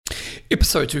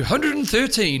Episode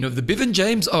 213 of the Bevan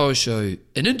James Eyles Show,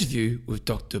 an interview with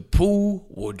Dr. Paul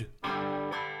Wood.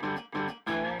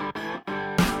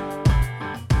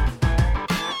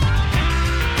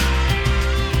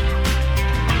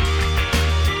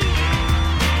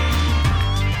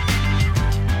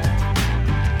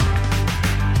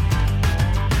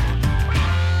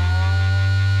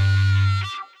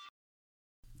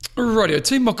 Rightio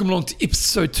team, welcome along to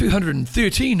episode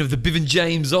 213 of the Bevan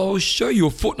James Eyles Show,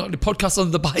 your fortnightly podcast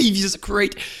on the behaviours that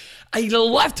create a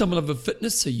lifetime love of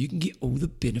fitness so you can get all the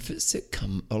benefits that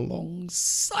come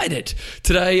alongside it.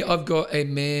 Today I've got a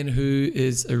man who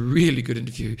is a really good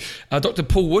interview. Dr.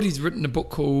 Paul Wood, he's written a book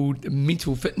called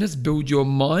Mental Fitness, Build Your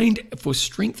Mind for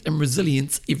Strength and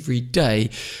Resilience Every Day.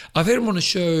 I've had him on a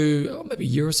show maybe a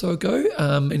year or so ago,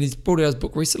 and he's brought out his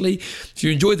book recently. If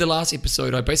you enjoyed the last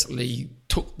episode, I basically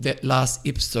took that last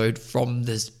episode from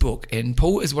this book, and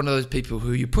Paul is one of those people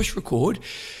who you push record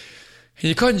and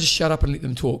you kind of just shut up and let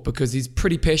them talk, because he's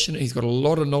pretty passionate, he's got a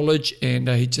lot of knowledge, and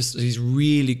he's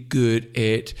really good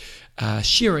at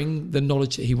sharing the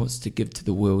knowledge that he wants to give to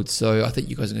the world. So I think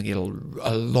you guys are going to get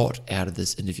a lot out of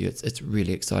this interview. It's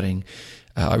really exciting.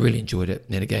 I really enjoyed it,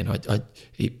 and again,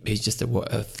 he's just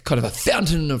a kind of a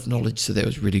fountain of knowledge, so that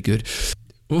was really good.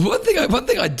 One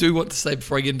thing I do want to say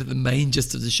before I get into the main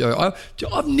gist of the show,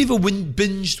 I've never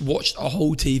binged watched a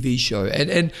whole TV show,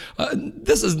 and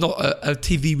this is not a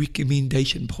TV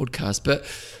recommendation podcast, but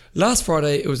last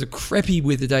Friday it was a crappy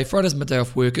weather day. Friday's my day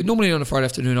off work, and normally on a Friday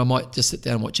afternoon I might just sit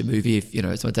down and watch a movie if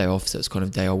it's my day off, so it's kind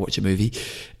of day I'll watch a movie.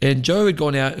 And Joe had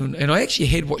gone out, and I actually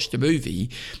had watched a movie,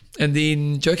 and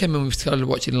then Joe came in and we started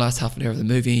watching the last half an hour of the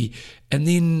movie, and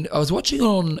then I was watching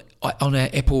on our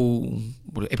Apple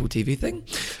TV thing,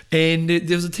 and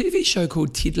there was a TV show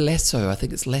called Ted Lasso. I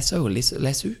think it's Lasso or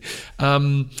Lasso.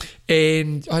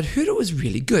 And I'd heard it was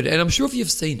really good, and I'm sure if you've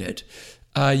seen it,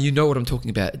 you know what I'm talking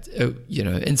about,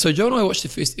 And so Joe and I watched the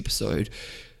first episode.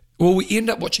 Well, we end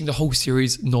up watching the whole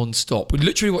series non-stop. We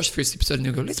literally watched the first episode and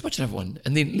then go, let's watch another one,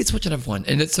 and then let's watch another one.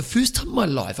 And it's the first time in my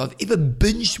life I've ever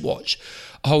binge watched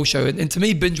a whole show. And to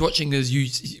me, binge watching is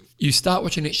you start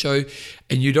watching that show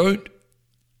and you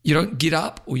don't get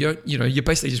up, or you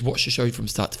basically just watch the show from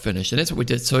start to finish. And that's what we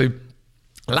did. So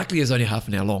luckily it was only half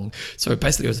an hour long, so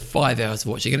basically it was 5 hours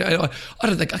of watching. And I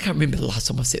can't remember the last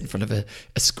time I sat in front of a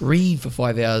screen for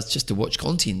 5 hours just to watch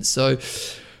content. So,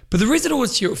 but the reason I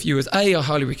want to share it with you is, I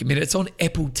highly recommend it. It's on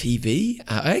Apple TV.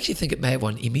 I actually think it may have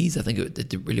won Emmys. I think it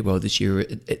did really well this year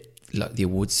at like the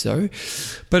awards show.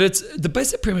 But it's the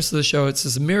basic premise of the show. It's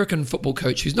this American football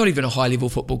coach who's not even a high-level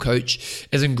football coach,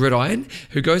 as in gridiron,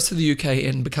 who goes to the UK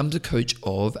and becomes a coach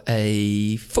of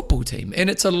a football team. And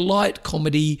it's a light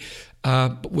comedy,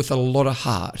 but with a lot of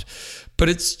heart. But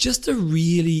it's just a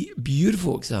really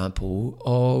beautiful example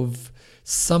of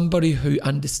somebody who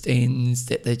understands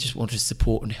that they just want to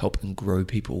support and help and grow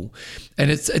people.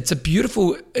 And it's a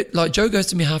beautiful, like Joe goes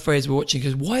to me halfway as we're watching,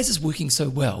 goes, why is this working so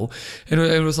well? And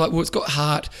it was like, well, it's got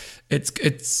heart,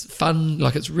 it's fun,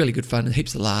 like it's really good fun and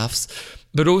heaps of laughs,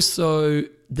 but also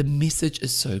the message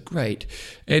is so great.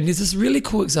 And there's this really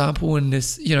cool example in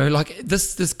this, like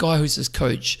this guy who's his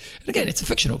coach, and again, it's a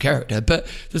fictional character, but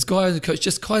this guy who's a coach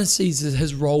just kind of sees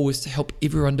his role is to help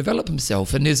everyone develop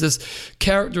himself. And there's this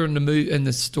character in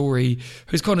the story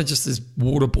who's kind of just this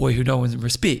water boy who no one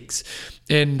respects.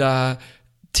 And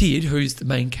Ted, who's the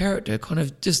main character, kind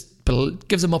of just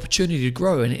gives him opportunity to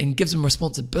grow and gives him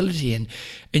responsibility. And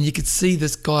you could see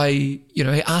this guy, he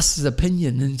asks his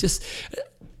opinion, and just,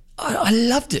 I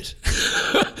loved it.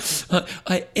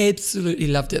 I absolutely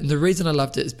loved it. And the reason I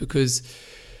loved it is because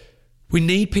we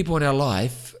need people in our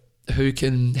life who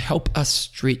can help us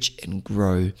stretch and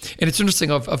grow. And it's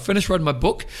interesting, I've finished writing my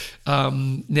book.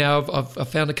 Now I've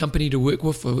found a company to work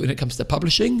with when it comes to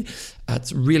publishing.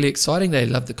 It's really exciting. They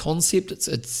love the concept.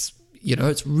 It's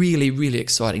really, really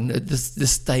exciting,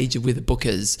 this stage of where the book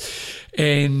is.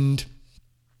 And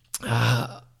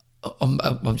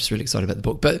I'm just really excited about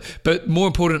the book, but more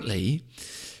importantly,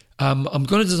 I'm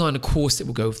going to design a course that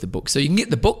will go with the book. So you can get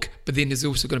the book, but then there's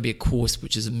also going to be a course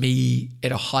which is me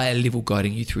at a higher level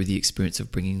guiding you through the experience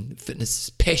of bringing fitness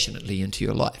passionately into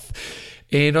your life.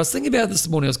 And I was thinking about this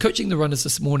morning. I was coaching the runners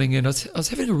this morning, and I was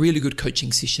having a really good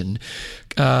coaching session.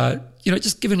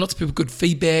 Just giving lots of people good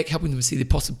feedback, helping them see their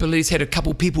possibilities. Had a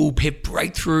couple people have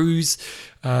breakthroughs.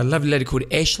 A lovely lady called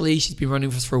Ashley. She's been running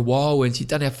with us for a while, and she's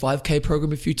done our 5K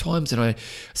program a few times. And I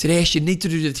said, Ash, you need to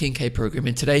do the 10K program.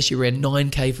 And today she ran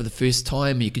 9K for the first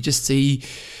time. You could just see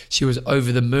she was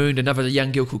over the moon. Another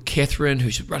young girl called Catherine,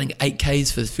 who's running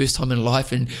 8Ks for the first time in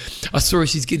life. And I saw her,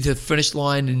 she's getting to the finish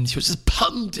line, and she was just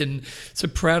pumped and so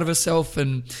proud of herself.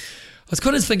 And was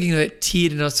kind of thinking of that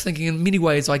TED, and I was thinking in many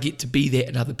ways I get to be that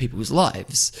in other people's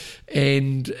lives.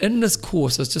 And in this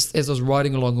course, as I was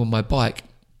riding along on my bike,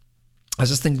 I was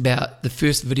just thinking about the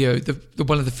first video,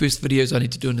 one of the first videos I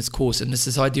need to do in this course, and it's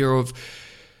this idea of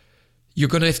you're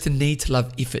going to have to need to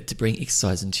love effort to bring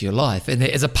exercise into your life. And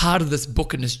as a part of this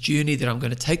book and this journey that I'm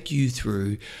going to take you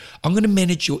through, I'm going to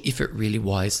manage your effort really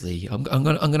wisely. I'm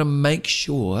going to make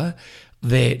sure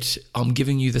that I'm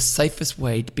giving you the safest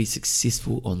way to be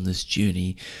successful on this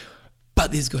journey.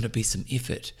 But there's going to be some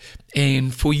effort.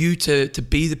 And for you to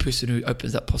be the person who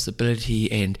opens up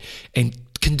possibility and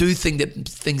can do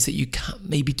things that you can't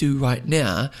maybe do right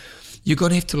now, you're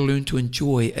going to have to learn to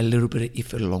enjoy a little bit of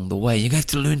effort along the way. You're going to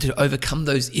have to learn to overcome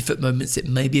those effort moments that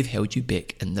maybe have held you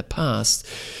back in the past.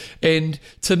 And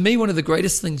to me, one of the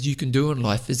greatest things you can do in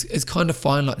life is kind of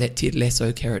find like that Ted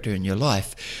Lasso character in your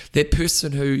life, that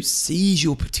person who sees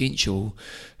your potential,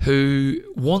 who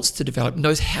wants to develop,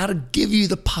 knows how to give you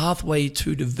the pathway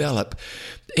to develop,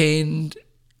 and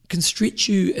can stretch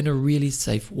you in a really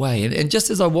safe way. And just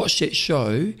as I watched that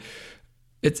show,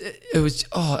 it was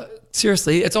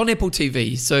seriously, it's on Apple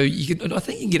TV, so I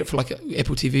think you can get it for like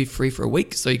Apple TV free for a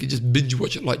week, so you can just binge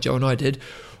watch it like Joe and I did,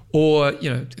 or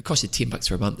it costs you $10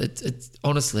 for a month. It's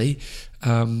honestly,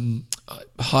 I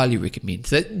highly recommend.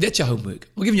 So that's your homework.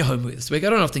 I'm giving you homework this week. I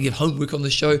don't often give homework on the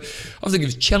show. I often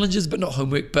give challenges, but not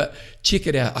homework. But check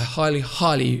it out. I highly,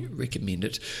 highly recommend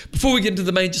it. Before we get into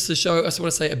the main just the show, I just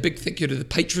want to say a big thank you to the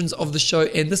patrons of the show.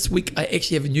 And this week I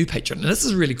actually have a new patron, and this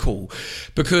is really cool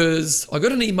because I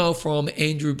got an email from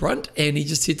Andrew Brunt, and he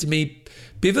just said to me,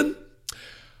 Bevan,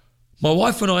 my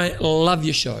wife and I love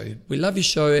your show. We love your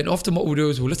show, and often what we'll do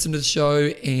is we'll listen to the show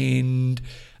and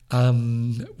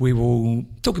we will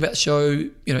talk about the show,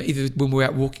 either when we're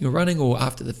out walking or running or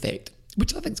after the fact,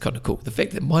 which I think is kind of cool. The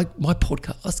fact that my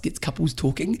podcast gets couples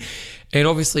talking, and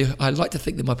obviously I like to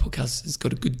think that my podcast has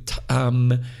got a good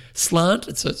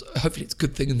slant, so hopefully it's a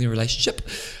good thing in their relationship.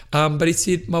 But he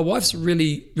said, my wife's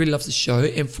really, really loves the show,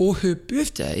 and for her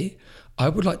birthday, I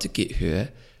would like to get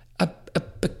her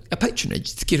a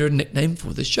patronage, to get her a nickname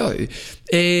for the show.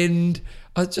 And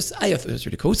I thought it was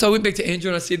really cool. So I went back to Andrew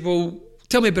and I said, well,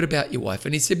 tell me a bit about your wife.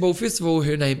 And he said, well, first of all,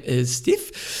 her name is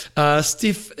Steph.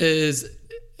 Steph is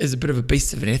a bit of a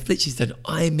beast of an athlete. She's done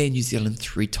Ironman New Zealand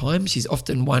 3 times. She's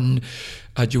often won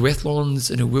duathlons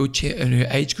in her wheelchair in her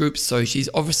age group, so she's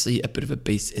obviously a bit of a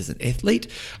beast as an athlete.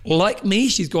 Like me,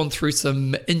 she's gone through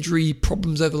some injury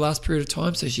problems over the last period of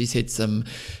time, so she's had some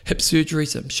hip surgery,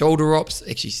 some shoulder ops.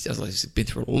 Actually, she sounds like she's been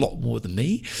through a lot more than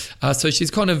me. So she's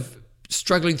kind of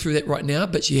struggling through that right now,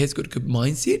 but she has got a good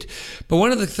mindset. But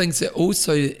one of the things that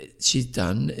also she's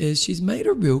done is she's made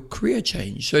a real career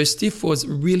change. So Steph was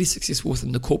really successful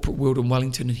within the corporate world in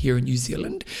Wellington and here in New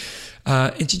Zealand,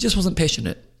 and she just wasn't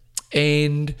passionate.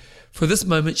 And for this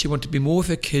moment, she wanted to be more with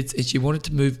her kids, and she wanted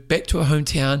to move back to her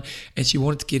hometown, and she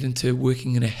wanted to get into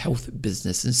working in a health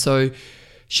business. And so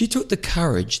she took the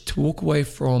courage to walk away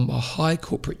from a high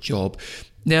corporate job.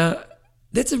 Now,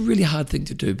 that's a really hard thing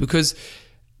to do, because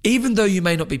even though you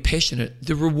may not be passionate,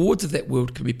 the rewards of that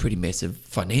world can be pretty massive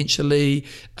financially,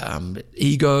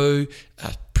 ego,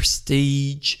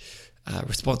 prestige,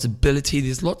 responsibility.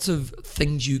 There's lots of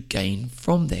things you gain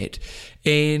from that.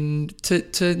 And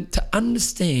to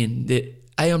understand that,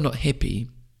 I'm not happy,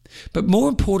 but more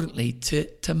importantly,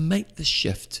 to make the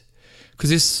shift.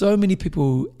 Because there's so many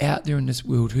people out there in this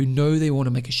world who know they want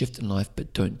to make a shift in life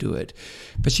but don't do it.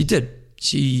 But she did.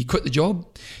 She quit the job.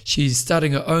 She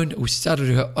started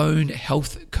her own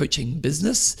health coaching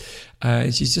business.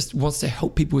 She just wants to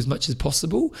help people as much as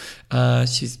possible.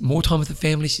 She's more time with her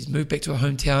family. She's moved back to her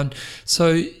hometown.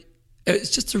 So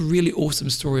it's just a really awesome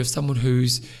story of someone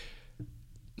who's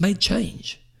made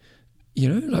change,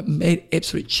 made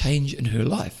absolute change in her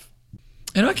life.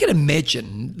 And I can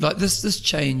imagine like this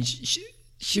change,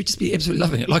 she would just be absolutely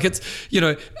loving it. Like it's,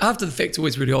 after the fact, it's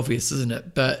always really obvious, isn't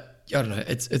it? But I don't know,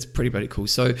 it's pretty cool.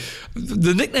 So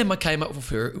the nickname I came up with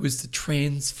her, it was the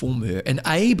Transformer. And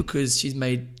A, because she's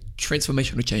made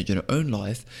transformational change in her own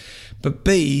life, but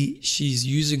B, she's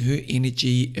using her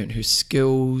energy and her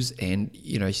skills, and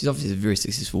she's obviously a very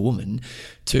successful woman,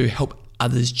 to help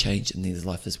others change in their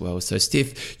life as well. So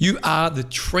Steph, you are the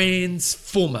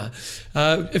Transformer.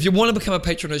 If you want to become a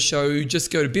patron of the show,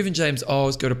 just go to Bevan James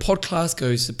Eyles, go to podcast,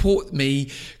 go support me,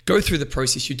 go through the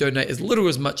process. You donate as little or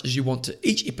as much as you want to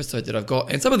each episode that I've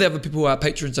got. And some of the other people who are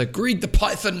patrons are Greg the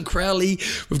Python Crowley,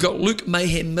 we've got Luke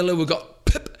Mayhem Miller, we've got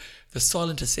Pip the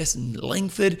Silent Assassin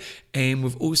Langford, and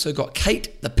we've also got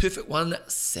Kate, the Perfect One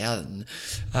Southern.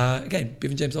 Again,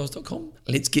 bevanjameseyles.com.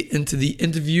 Let's get into the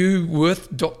interview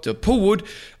with Dr. Paul Wood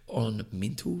on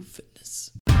mental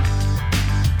fitness.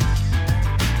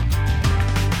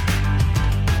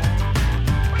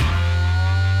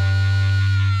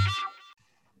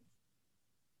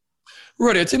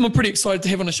 Righto, Tim, I'm pretty excited to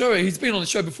have on the show. He's been on the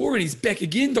show before and he's back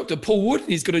again, Dr. Paul Wood, and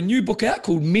he's got a new book out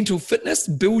called Mental Fitness,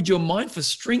 Build Your Mind for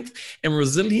Strength and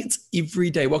Resilience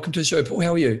Every Day. Welcome to the show, Paul.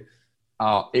 How are you?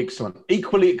 Oh, excellent.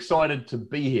 Equally excited to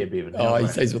be here, Bevan. Oh, he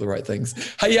says all the right things.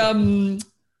 Hey,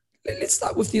 let's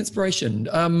start with the inspiration.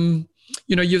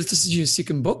 This is your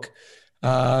second book.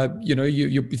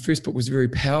 Your first book was very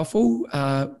powerful.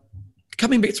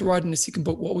 Coming back to writing the second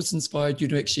book, what was inspired you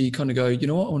to actually kind of go, you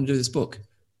know what, I want to do this book?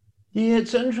 Yeah,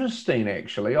 it's interesting,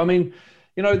 actually. I mean,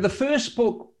 the first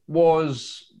book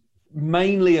was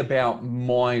mainly about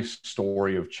my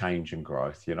story of change and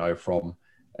growth, from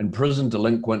imprisoned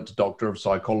delinquent to doctor of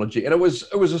psychology. And it was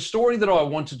a story that I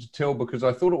wanted to tell because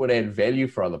I thought it would add value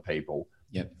for other people.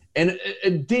 Yep. And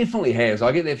it definitely has.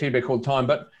 I get that feedback all the time.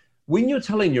 But when you're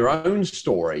telling your own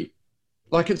story,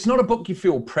 like, it's not a book you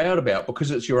feel proud about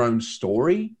because it's your own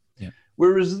story.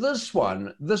 Whereas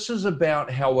this is about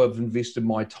how I've invested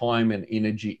my time and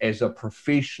energy as a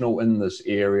professional in this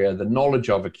area, the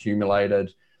knowledge I've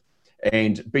accumulated,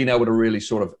 and being able to really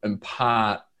sort of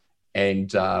impart and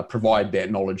provide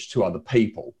that knowledge to other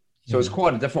people. So it's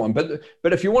quite a different one.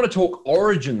 But if you want to talk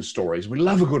origin stories, we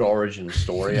love a good origin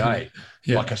story, eh?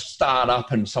 Yeah. Like a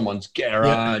startup in someone's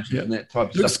garage and that type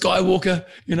of Luke stuff. Skywalker,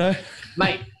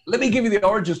 Mate, let me give you the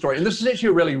origin story. And this is actually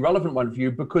a really relevant one for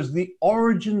you because the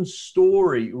origin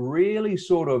story really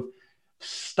sort of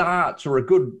starts, or a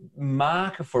good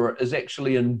marker for it is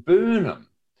actually in Burnham,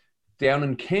 down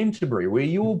in Canterbury, where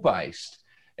you're based.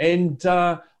 And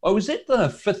I was at the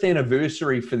 5th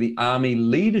anniversary for the Army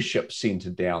Leadership Centre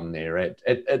down there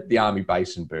at the Army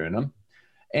base in Burnham.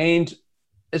 And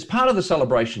as part of the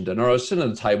celebration dinner, I was sitting at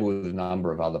the table with a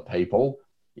number of other people,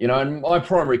 and my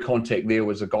primary contact there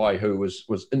was a guy who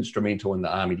was instrumental in the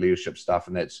Army leadership stuff,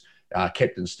 and that's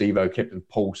Captain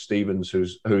Paul Stevens,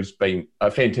 who's been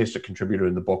a fantastic contributor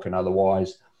in the book and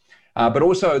otherwise. But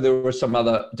also there were some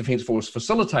other Defence Force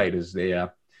facilitators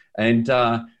there, and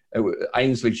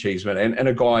Ainsley Cheeseman and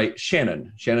a guy,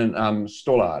 Shannon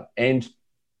Stollard. And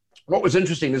what was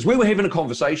interesting is we were having a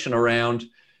conversation around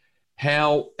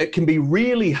how it can be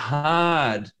really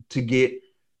hard to get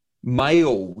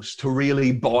males to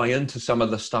really buy into some of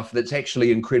the stuff that's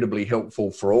actually incredibly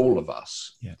helpful for all of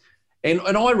us. Yeah. And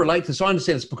I relate to this. I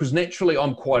understand this because naturally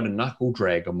I'm quite a knuckle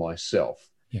dragger myself.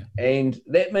 Yeah. And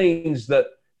that means that,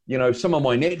 some of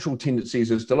my natural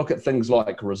tendencies is to look at things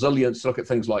like resilience, to look at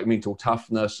things like mental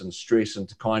toughness and stress, and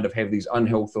to kind of have these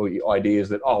unhealthy ideas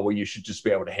that, you should just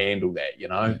be able to handle that,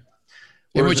 Yeah.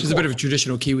 Which is a bit of a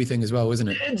traditional Kiwi thing as well, isn't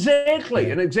it? Exactly.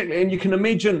 Yeah. And you can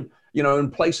imagine,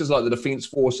 in places like the Defence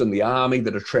Force and the Army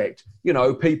that attract,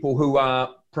 people who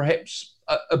are perhaps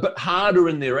a bit harder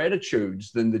in their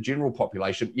attitudes than the general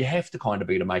population, you have to kind of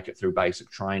be to make it through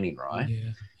basic training, right?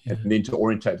 Yeah. And then to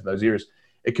orientate to those areas.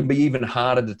 It can be even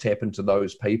harder to tap into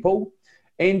those people.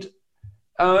 And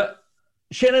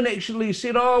Shannon actually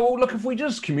said, look, if we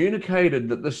just communicated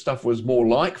that this stuff was more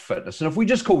like fitness, and if we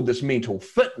just called this mental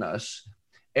fitness,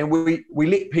 and we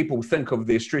let people think of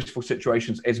their stressful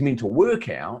situations as mental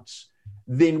workouts,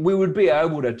 then we would be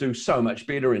able to do so much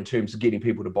better in terms of getting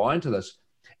people to buy into this.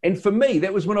 And for me,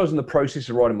 that was when I was in the process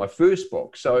of writing my first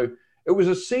book. So it was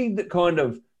a seed that kind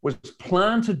of was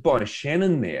planted by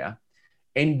Shannon there,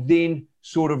 and then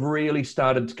sort of really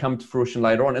started to come to fruition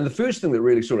later on. And the first thing that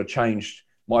really sort of changed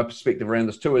my perspective around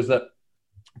this too is that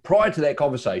prior to that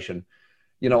conversation,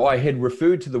 I had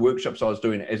referred to the workshops I was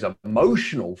doing as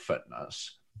emotional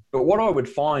fitness. But what I would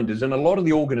find is in a lot of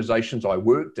the organizations I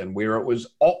worked in where it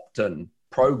was opt-in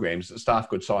programs that staff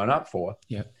could sign up for,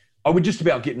 I would just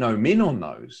about get no men on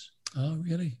those. Oh,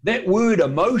 really? That word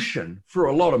emotion for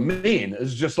a lot of men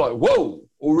is just like, whoa,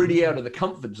 already out of the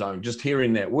comfort zone, just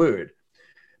hearing that word.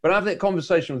 But after that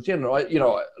conversation with Jen,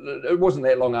 it wasn't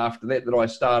that long after that I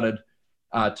started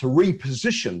to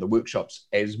reposition the workshops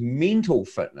as mental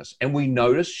fitness. And we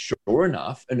noticed, sure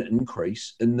enough, an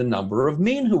increase in the number of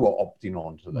men who were opting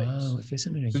on to these. Wow,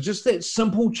 fascinating. So just that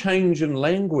simple change in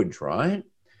language, right?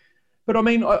 But I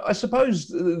mean, I suppose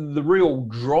the real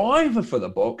driver for the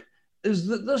book is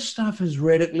that this stuff has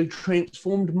radically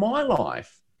transformed my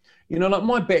life. Like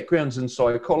my background's in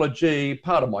psychology,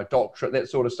 part of my doctorate, that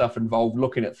sort of stuff involved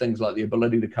looking at things like the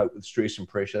ability to cope with stress and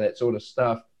pressure, that sort of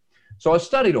stuff. So I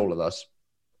studied all of this,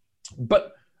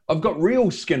 but I've got real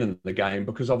skin in the game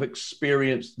because I've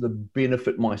experienced the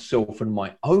benefit myself in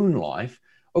my own life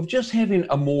of just having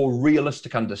a more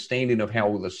realistic understanding of how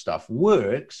all this stuff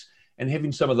works and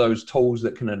having some of those tools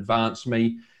that can advance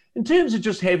me in terms of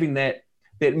just having that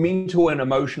mental and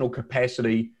emotional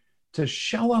capacity to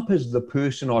show up as the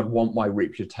person I'd want my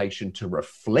reputation to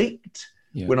reflect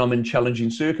when I'm in challenging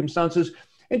circumstances.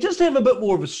 and just have a bit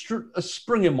more of a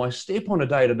spring in my step on a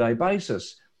day-to-day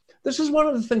basis. This is one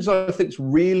of the things I think is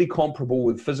really comparable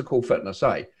with physical fitness,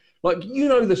 eh? Like, you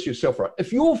know this yourself, right?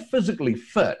 If you're physically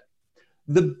fit,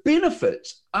 the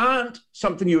benefits aren't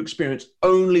something you experience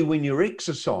only when you're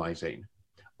exercising.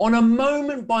 On a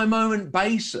moment-by-moment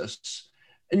basis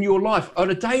in your life, on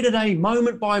a day-to-day,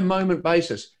 moment-by-moment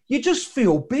basis, you just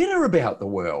feel better about the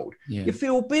world. Yeah. You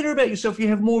feel better about yourself. You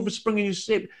have more of a spring in your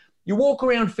step. You walk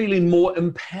around feeling more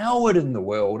empowered in the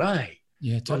world, eh?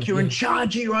 Yeah, totally. Like you're in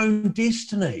charge of your own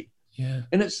destiny. Yeah.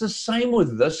 And it's the same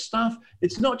with this stuff.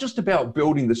 It's not just about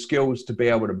building the skills to be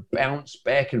able to bounce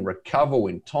back and recover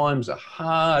when times are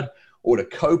hard or to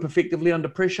cope effectively under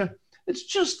pressure. It's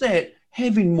just that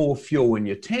having more fuel in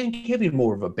your tank, having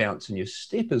more of a bounce in your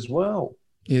step as well.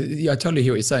 Yeah, I totally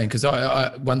hear what you're saying, because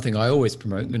one thing I always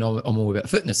promote when I'm all about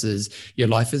fitness is your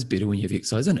life is better when you have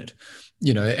exercise in it.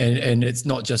 You know, and it's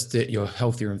not just that you're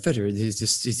healthier and fitter. There's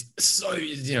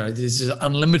there's an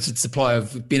unlimited supply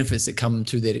of benefits that come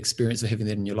to that experience of having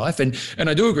that in your life. And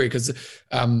I do agree, because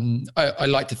I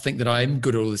like to think that I'm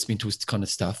good at all this mental kind of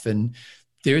stuff. And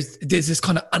there's this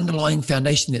kind of underlying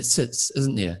foundation that sits,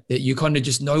 isn't there? That you kind of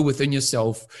just know within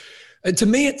yourself. And to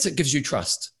me, it gives you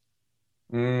trust.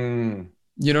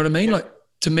 You know what I mean? Like,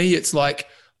 to me, it's like,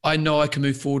 I know I can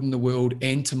move forward in the world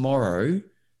and tomorrow,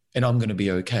 and I'm going to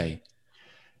be okay.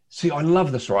 See, I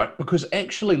love this, right? Because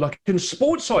actually, like in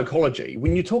sports psychology,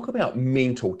 when you talk about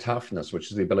mental toughness,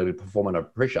 which is the ability to perform under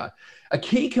pressure, a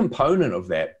key component of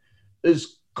that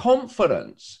is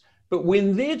confidence. But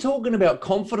when they're talking about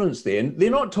confidence, then they're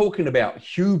not talking about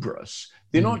hubris.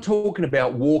 They're not talking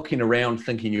about walking around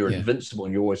thinking you're invincible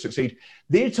and you always succeed.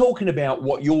 They're talking about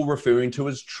what you're referring to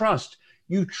as trust.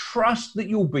 You trust that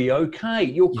you'll be okay.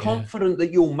 You're confident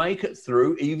that you'll make it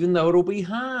through, even though it'll be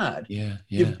hard.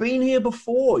 You've been here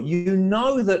before. You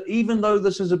know that even though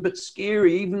this is a bit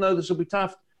scary, even though this will be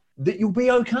tough, that you'll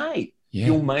be okay.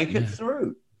 You'll make it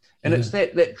through. And it's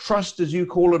that trust, as you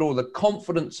call it, or the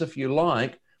confidence, if you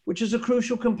like, which is a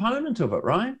crucial component of it,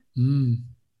 right?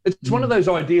 It's one of those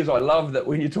ideas I love, that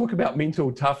when you talk about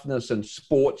mental toughness in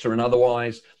sports or in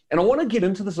otherwise, and I want to get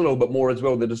into this a little bit more as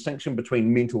well, the distinction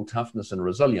between mental toughness and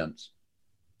resilience.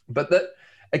 But that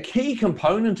a key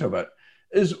component of it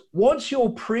is, what's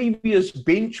your previous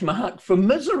benchmark for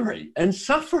misery and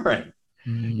suffering?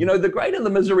 You know, the greater the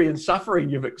misery and suffering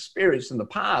you've experienced in the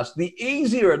past, the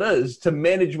easier it is to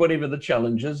manage whatever the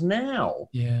challenge is now.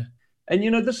 And,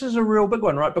 you know, this is a real big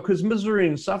one, right? Because misery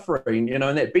and suffering, you know,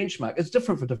 and that benchmark is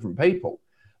different for different people.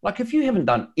 Like, if you haven't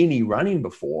done any running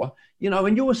before, you know,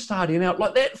 and you're starting out,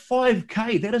 like that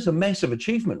 5K, that is a massive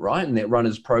achievement, right? In that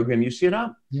runner's program you set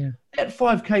up. That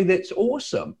 5K, that's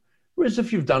awesome. Whereas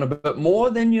if you've done a bit more,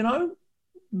 then, you know,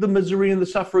 the misery and the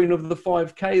suffering of the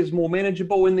 5K is more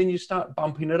manageable, and then you start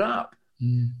bumping it up.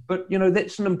 But, you know,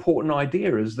 that's an important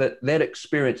idea, is that that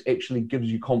experience actually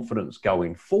gives you confidence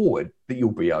going forward that you'll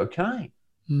be okay.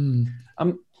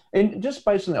 And just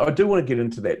based on that, I do want to get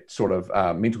into that sort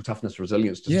of mental toughness,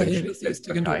 resilience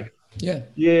distinction.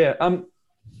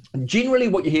 Generally,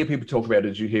 what you hear people talk about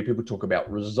is, you hear people talk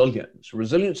about resilience.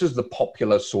 Resilience is the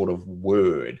popular sort of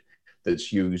word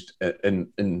that's used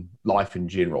in life in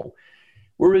general.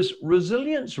 Whereas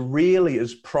resilience really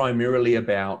is primarily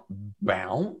about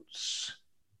bounce.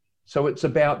 So it's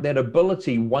about that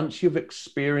ability, once you've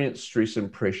experienced stress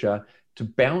and pressure, to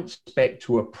bounce back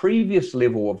to a previous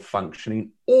level of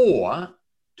functioning, or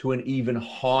to an even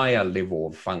higher level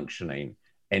of functioning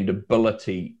and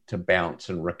ability to bounce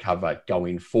and recover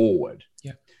going forward.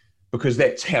 Because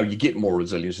that's how you get more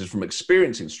resilience, is from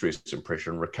experiencing stress and pressure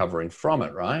and recovering from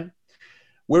it, right?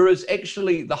 Whereas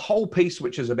actually the whole piece,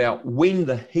 which is about when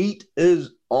the heat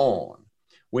is on,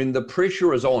 when the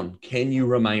pressure is on, can you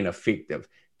remain effective?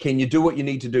 Can you do what you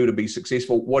need to do to be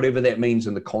successful, whatever that means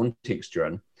in the context you're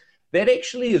in? That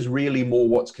actually is really more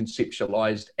what's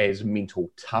conceptualized as mental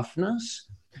toughness.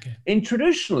 And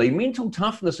traditionally, mental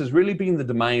toughness has really been the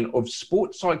domain of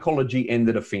sports psychology and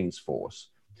the Defence Force,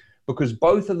 because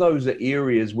both of those are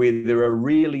areas where there are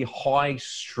really high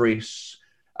stress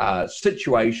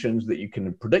situations that you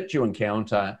can predict you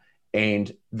encounter,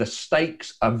 and the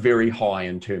stakes are very high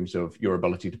in terms of your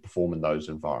ability to perform in those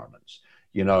environments.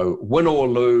 You know, win or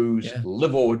lose,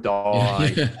 live or die,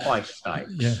 high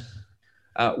stakes.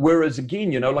 Whereas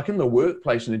again, you know, like in the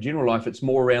workplace and in general life, it's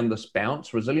more around this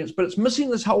bounce, resilience, but it's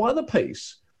missing this whole other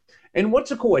piece. And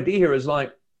what's a cool idea here is,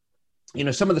 like, you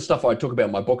know, some of the stuff I talk about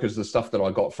in my book is the stuff that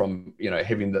I got from, you know,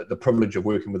 having the privilege of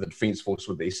working with the Defence Force,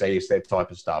 with the SAS, that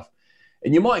type of stuff.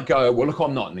 And you might go, well, look,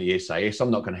 I'm not in the SAS. I'm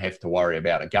not going to have to worry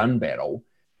about a gun battle.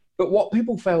 But what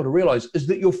people fail to realize is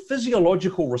that your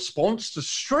physiological response to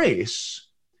stress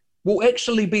will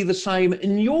actually be the same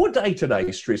in your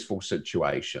day-to-day stressful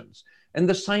situations. And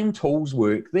the same tools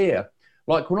work there.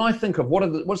 Like when I think of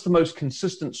what's the most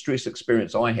consistent stress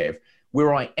experience I have,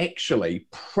 where I actually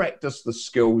practice the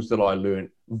skills that I learned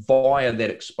via that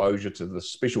exposure to the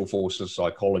special forces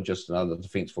psychologists and other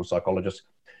defense force psychologists.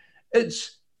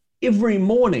 It's every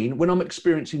morning when I'm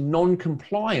experiencing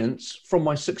non-compliance from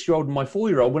my 6-year-old and my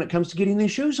 4-year-old when it comes to getting their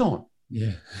shoes on.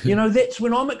 Yeah. That's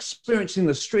when I'm experiencing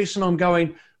the stress and I'm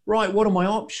going, right, what are my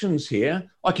options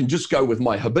here? I can just go with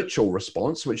my habitual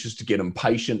response, which is to get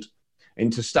impatient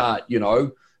and to start,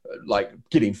 like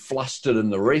getting flustered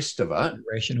and the rest of it.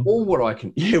 Rational. Or what I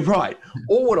can,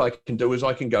 Or what I can do is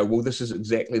I can go, well, this is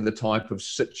exactly the type of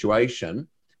situation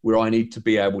where I need to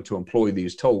be able to employ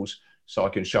these tools so I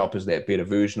can show up as that better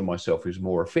version of myself who's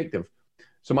more effective.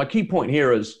 So my key point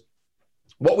here is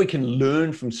what we can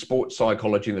learn from sports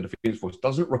psychology and the Defence Force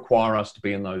doesn't require us to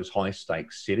be in those high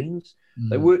stakes settings.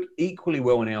 They work equally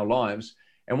well in our lives.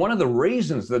 And one of the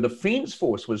reasons the Defence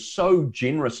Force was so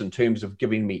generous in terms of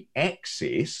giving me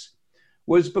access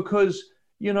was because,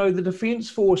 the Defence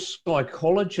Force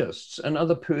psychologists and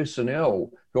other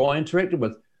personnel who I interacted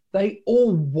with, they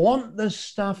all want this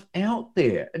stuff out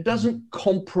there. It doesn't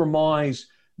compromise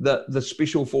the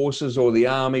special forces or the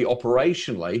army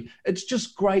operationally. It's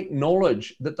just great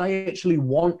knowledge that they actually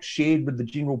want shared with the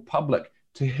general public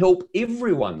to help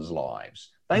everyone's lives.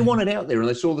 They want it out there and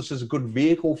they saw this as a good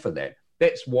vehicle for that.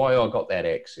 That's why I got that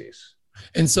access.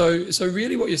 And so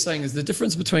really what you're saying is the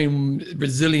difference between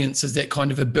resilience is that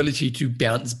kind of ability to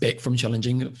bounce back from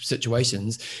challenging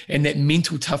situations, and that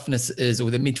mental toughness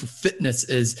or the mental fitness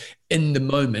is in the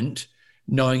moment,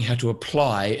 knowing how to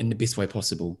apply in the best way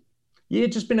possible. Yeah,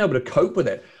 just being able to cope with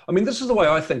it. I mean, this is the way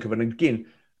I think of it. And again,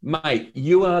 mate,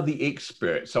 you are the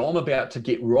expert. So I'm about to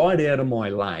get right out of my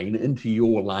lane into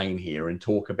your lane here and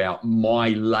talk about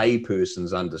my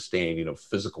layperson's understanding of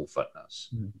physical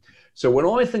fitness. So when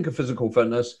I think of physical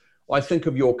fitness, I think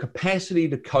of your capacity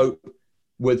to cope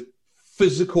with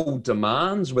physical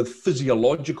demands, with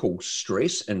physiological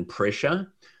stress and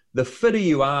pressure. The fitter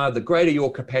you are, the greater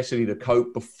your capacity to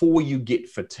cope before you get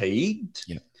fatigued.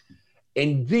 Yeah.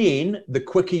 And then the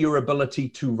quicker your ability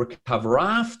to recover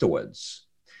afterwards.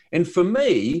 And for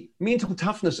me, mental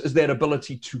toughness is that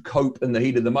ability to cope in the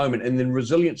heat of the moment. And then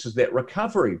resilience is that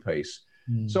recovery piece.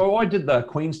 So I did the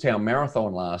Queenstown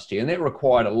Marathon last year, and that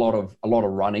required a lot of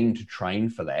running to train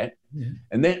for that. Yeah.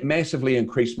 And that massively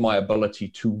increased my ability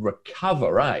to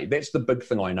recover. That's the big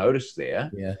thing I noticed there.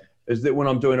 Yeah. Is that when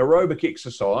I'm doing aerobic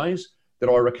exercise, that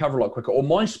I recover a lot quicker. Or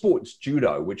my sport's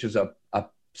judo, which is a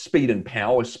speed and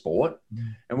power sport.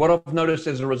 And what I've noticed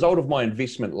as a result of my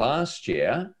investment last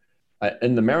year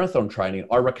in the marathon training,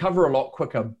 I recover a lot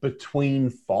quicker between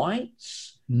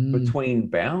fights, between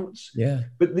bouts. Yeah.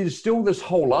 But there's still this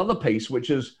whole other piece, which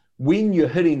is when you're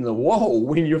hitting the wall,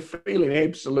 when you're feeling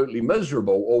absolutely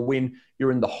miserable, or when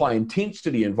you're in the high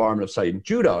intensity environment of, say, in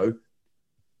judo,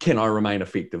 can I remain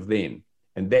effective then?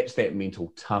 And that's that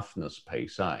mental toughness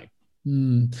piece, eh?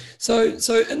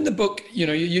 So in the book,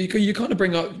 you kind of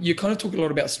bring up, you kind of talk a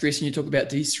lot about stress, and you talk about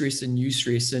de-stress and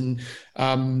eustress, and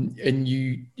and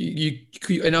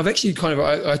I've actually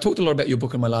I talked a lot about your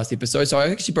book in my last episode, so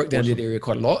I actually broke down that area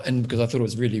quite a lot, and because I thought it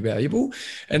was really valuable.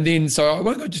 And then, so I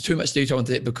won't go into too much detail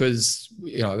into that because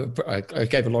I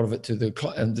gave a lot of it to the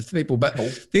people, but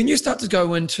then you start to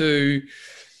go into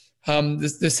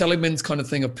the Seligman's kind of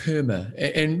thing of PERMA.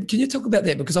 And can you talk about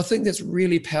that? Because I think that's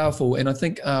really powerful. And I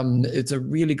think it's a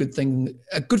really good thing,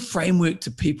 a good framework to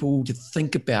people to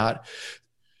think about,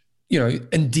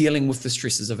 in dealing with the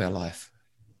stresses of our life.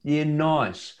 Yeah,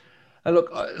 nice. And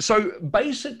look, so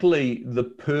basically the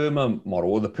PERMA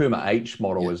model, or the PERMA-H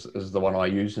model is the one I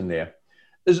use in there,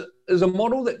 is a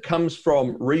model that comes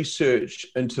from research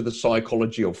into the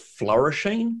psychology of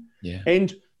flourishing. Yeah.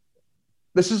 And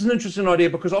this is an interesting idea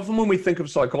because often when we think of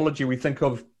psychology, we think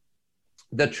of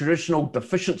the traditional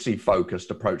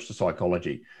deficiency-focused approach to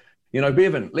psychology.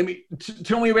 Bevan,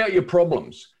 tell me about your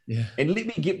problems, and let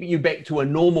me get you back to a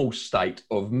normal state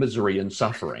of misery and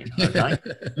suffering, okay?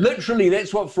 Literally,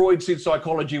 that's what Freud said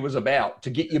psychology was about, to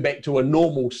get you back to a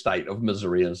normal state of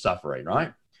misery and suffering,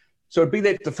 right? So it'd be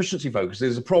that deficiency focus.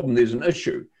 There's a problem, there's an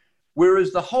issue.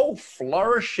 Whereas the whole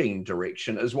flourishing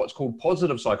direction is what's called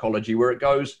positive psychology, where it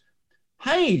goes,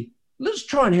 hey, let's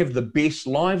try and have the best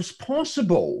lives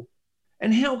possible.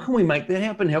 And how can we make that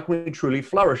happen? How can we truly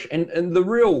flourish? And the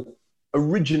real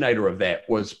originator of that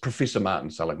was Professor Martin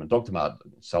Seligman, Dr.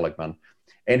 Martin Seligman.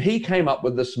 And he came up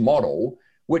with this model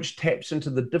which taps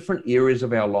into the different areas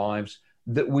of our lives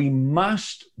that we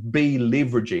must be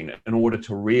leveraging in order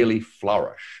to really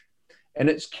flourish. And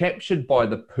it's captured by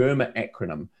the PERMA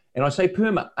acronym. And I say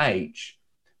PERMA H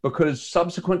because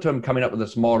subsequent to him coming up with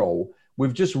this model,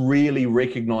 we've just really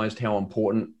recognized how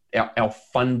important our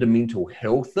fundamental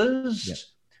health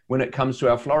is when it comes to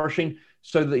our flourishing.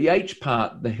 So the H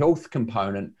part, the health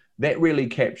component, that really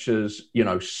captures,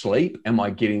 sleep. Am I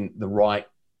getting the right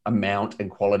amount and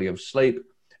quality of sleep?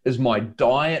 Is my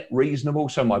diet reasonable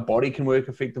so my body can work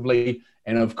effectively?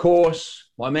 And of course,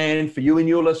 my man, for you and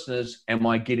your listeners, am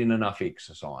I getting enough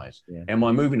exercise? Yeah. Am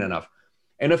I moving enough?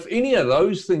 And if any of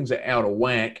those things are out of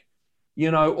whack,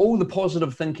 all the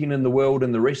positive thinking in the world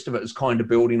and the rest of it is kind of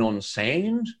building on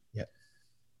sand. Yeah.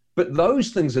 But those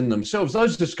things in themselves,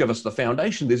 those just give us the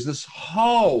foundation. There's this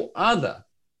whole other,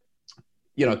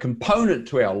 component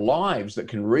to our lives that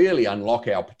can really unlock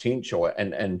our potential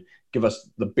and give us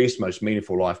the best, most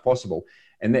meaningful life possible.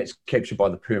 And that's captured by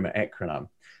the PERMA acronym.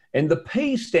 And the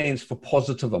P stands for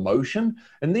positive emotion.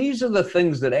 And these are the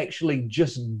things that actually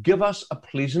just give us a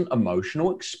pleasant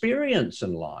emotional experience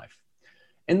in life.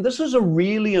 And this is a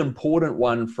really important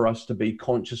one for us to be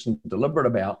conscious and deliberate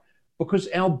about, because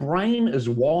our brain is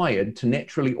wired to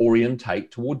naturally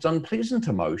orientate towards unpleasant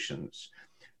emotions,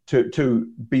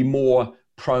 to be more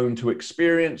prone to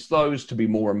experience those, to be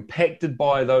more impacted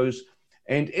by those.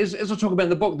 And as I talk about in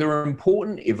the book, there are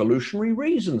important evolutionary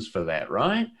reasons for that,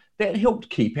 right? That helped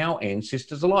keep our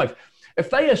ancestors alive. If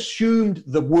they assumed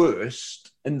the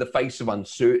worst in the face of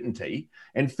uncertainty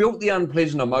and felt the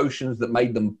unpleasant emotions that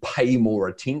made them pay more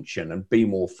attention and be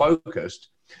more focused,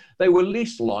 they were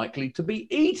less likely to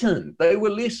be eaten. They were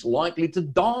less likely to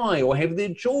die or have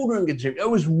their children consumed. It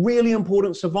was really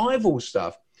important survival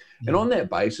stuff. And on that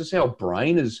basis, our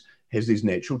brain has these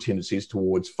natural tendencies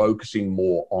towards focusing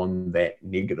more on that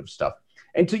negative stuff.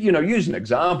 And to, use an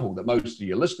example that most of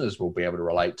your listeners will be able to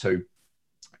relate to,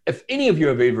 if any of you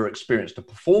have ever experienced a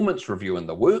performance review in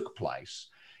the workplace,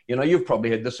 you've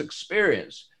probably had this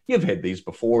experience. You've had these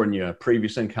before in your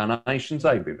previous incarnations,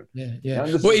 Bevan?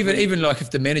 Yeah. Well, even like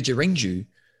if the manager rings you.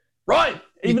 Right.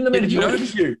 Even the manager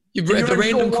rings you. You have a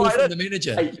random call from the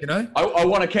manager, hey, I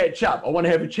want to catch up. I want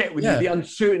to have a chat with you. The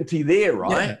uncertainty there,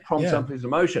 right? Prompts unpleasant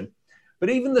emotion. But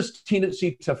even this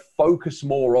tendency to focus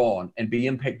more on and be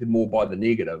impacted more by the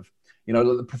negative,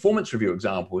 the performance review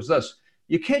example is this.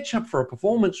 You catch up for a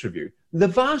performance review. The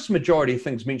vast majority of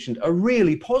things mentioned are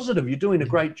really positive. You're doing a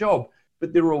great job.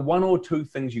 But there are one or two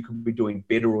things you could be doing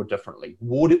better or differently.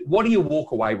 What do you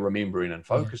walk away remembering and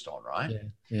focused on, right?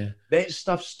 Yeah. That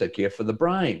stuff's stickier for the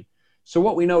brain. So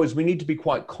what we know is we need to be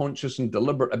quite conscious and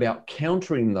deliberate about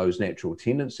countering those natural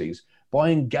tendencies by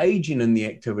engaging in the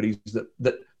activities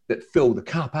that fill the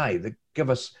cup, that give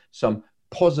us some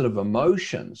positive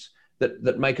emotions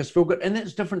that make us feel good. And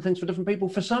that's different things for different people.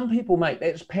 For some people, mate,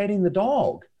 that's patting the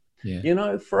dog.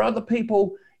 Yeah. For other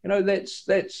people,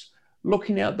 that's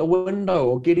looking out the window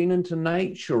or getting into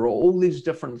nature or all these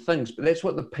different things. But that's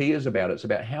what the P is about. It's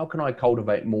about how can I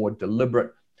cultivate more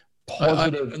deliberate,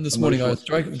 positive. And this morning I was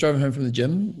driving home from the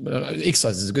gym.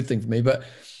 Exercise is a good thing for me, but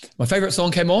my favorite song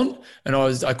came on and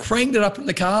I cranked it up in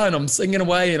the car and I'm singing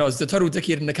away and I was the total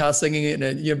dickhead in the car singing it.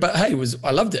 And, but hey, I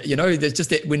loved it. There's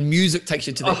just that when music takes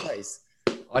you to that place.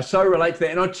 I so relate to that.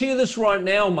 And I'll tell you this right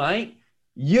now, mate,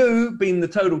 you being the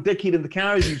total dickhead in the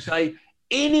car, as you say,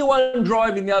 anyone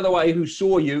driving the other way who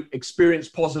saw you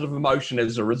experienced positive emotion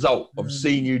as a result of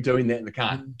seeing you doing that in the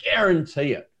car.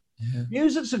 Guarantee it. Yeah.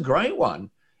 Music's a great one.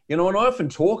 And I often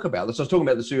talk about this. I was talking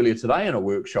about this earlier today in a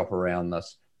workshop around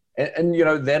this. And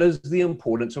that is the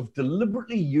importance of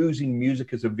deliberately using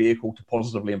music as a vehicle to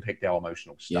positively impact our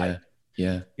emotional state.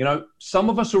 Yeah. Some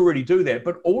of us already do that,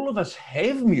 but all of us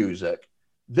have music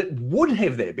that would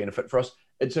have that benefit for us.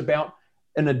 It's about,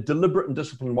 in a deliberate and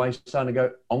disciplined way, starting to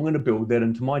go, I'm going to build that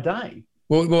into my day.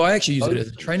 Well, I actually use it as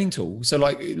a training tool. So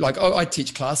like I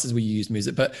teach classes where you use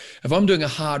music, but if I'm doing a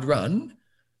hard run,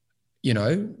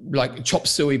 like Chop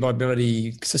Suey by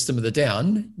Ability System of the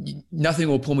Down, nothing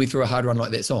will pull me through a hard run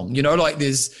like that song.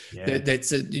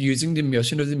 That's using the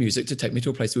emotion of the music to take me to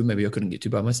a place where maybe I couldn't get to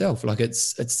by myself. Like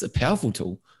it's a powerful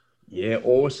tool. Yeah,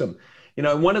 awesome.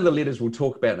 One of the letters we'll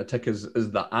talk about in a tick is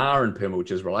the R in PERMA,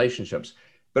 which is relationships.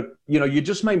 But, you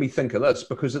just made me think of this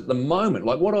because at the moment,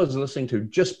 like what I was listening to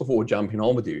just before jumping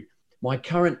on with you, my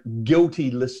current guilty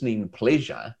listening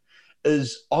pleasure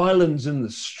is Islands in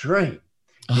the Stream.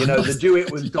 The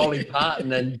duet with Dolly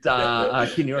Parton and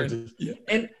Kenny Rogers. Yeah.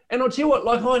 And I'll tell you what,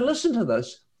 like I listen to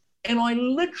this and I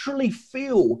literally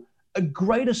feel a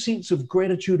greater sense of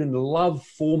gratitude and love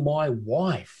for my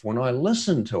wife when I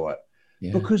listen to it.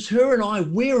 Yeah. Because her and I,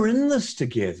 we're in this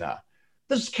together.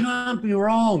 this can't be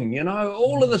wrong. You know,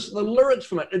 all of this, the lyrics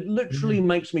from it, it literally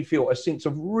makes me feel a sense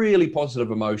of really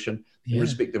positive emotion in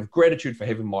respect of gratitude for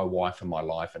having my wife in my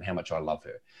life and how much I love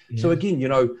her. So again, you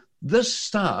know, this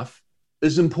stuff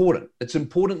is important. It's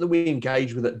important that we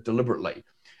engage with it deliberately.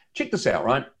 Check this out,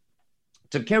 right?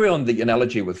 To carry on the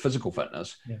analogy with physical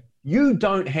fitness, you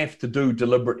don't have to do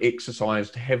deliberate exercise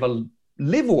to have a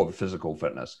level of physical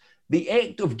fitness. The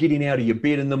act of getting out of your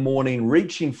bed in the morning,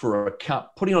 reaching for a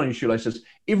cup, putting on your shoelaces,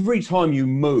 every time you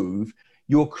move,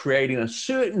 you're creating a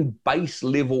certain base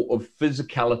level of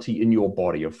physicality in your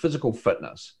body, of physical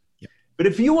fitness. But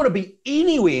if you want to be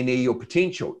anywhere near your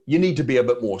potential, you need to be a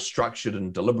bit more structured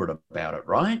and deliberate about it,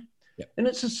 right? And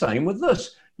it's the same with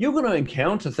this. You're going to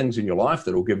encounter things in your life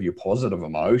that will give you positive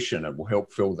emotion and will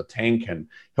help fill the tank and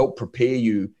help prepare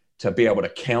you to be able to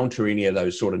counter any of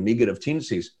those sort of negative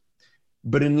tendencies.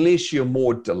 But unless you're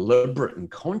more deliberate and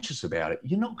conscious about it,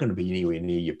 you're not going to be anywhere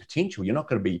near your potential. You're not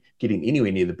going to be getting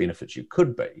anywhere near the benefits you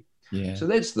could be. So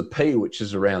that's the P, which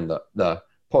is around the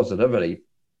positivity.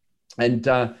 And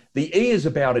the E is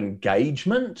about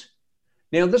engagement.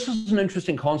 Now, this is an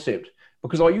interesting concept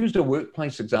because I used a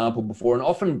workplace example before, and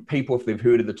often people, if they've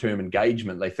heard of the term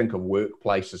engagement, they think of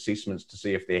workplace assessments to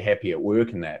see if they're happy at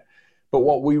work and that. But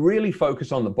what we really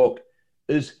focus on in the book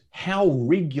is how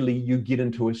regularly you get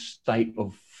into a state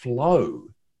of flow.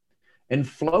 And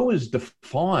flow is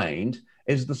defined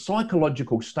as the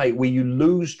psychological state where you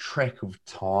lose track of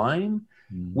time,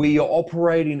 where you're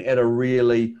operating at a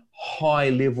really high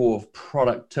level of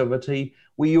productivity,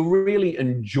 where you're really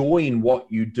enjoying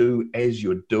what you do as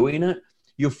you're doing it.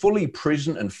 You're fully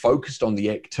present and focused on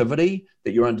the activity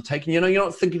that you're undertaking. You know, you're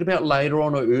not thinking about later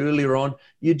on or earlier on.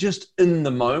 You're just in the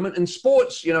moment. In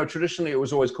sports, you know, traditionally it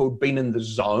was always called being in the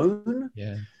zone.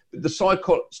 The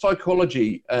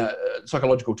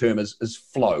psychological term is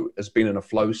flow, is being in a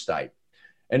flow state.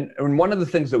 And one of the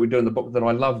things that we do in the book that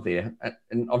I love there,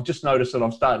 and I've just noticed that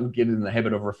I'm starting to get in the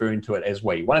habit of referring to it as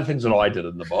we. One of the things that I did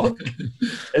in the book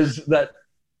is that,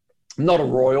 not a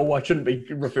royal, I shouldn't be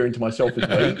referring to myself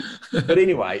as we, but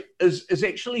anyway, is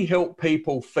actually help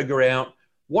people figure out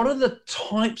what are the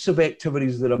types of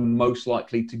activities that are most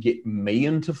likely to get me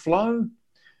into flow.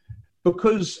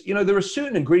 Because, you know, there are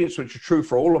certain ingredients which are true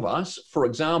for all of us. For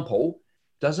example,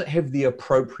 does it have the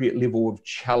appropriate level of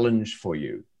challenge for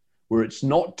you, where it's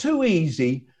not too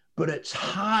easy, but it's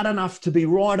hard enough to be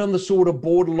right on the sort of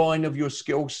borderline of your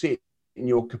skill set and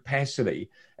your capacity.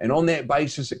 And on that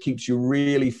basis, it keeps you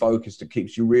really focused. It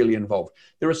keeps you really involved.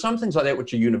 There are some things like that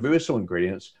which are universal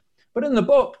ingredients. But in the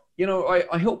book, you know,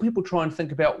 I help people try and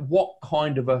think about what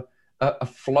kind of a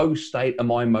flow state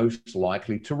am I most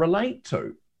likely to relate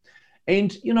to.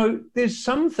 And, you know, there's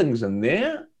some things in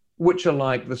there which are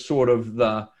like the sort of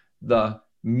the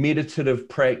meditative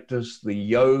practice, the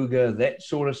yoga, that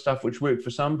sort of stuff, which work for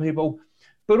some people.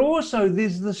 But also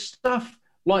there's the stuff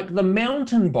like the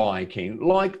mountain biking,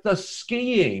 like the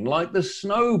skiing, like the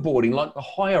snowboarding, like the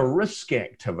higher risk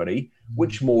activity,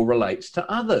 which more relates to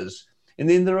others. And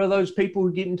then there are those people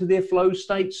who get into their flow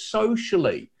state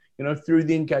socially, you know, through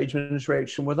the engagement and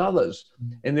interaction with others.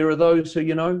 And there are those who,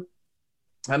 you know,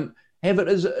 have it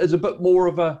as a bit more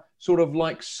of a sort of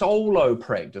like solo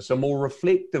practice, a more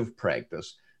reflective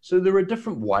practice. So there are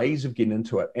different ways of getting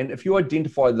into it. And if you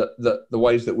identify the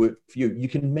ways that work for you, you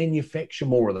can manufacture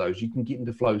more of those. You can get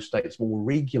into flow states more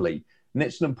regularly. And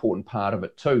that's an important part of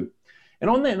it too.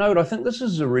 And on that note, I think this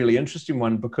is a really interesting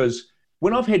one because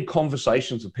when I've had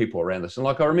conversations with people around this, and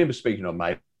like I remember speaking to a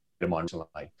mate of mine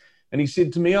recently, and he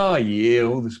said to me, oh yeah,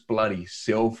 all this bloody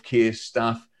self-care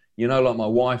stuff. You know, like my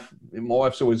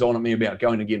wife's always on at me about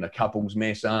going and getting a couples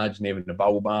massage and having a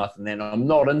bubble bath, and then I'm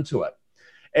not into it.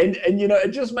 And you know, it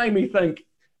just made me think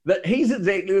that he's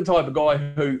exactly the type of guy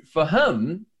who, for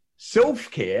him,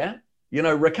 self-care, you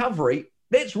know, recovery,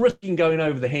 that's risking going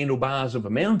over the handlebars of a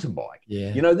mountain bike.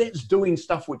 You know, that's doing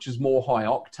stuff which is more high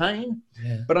octane.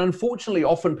 But unfortunately,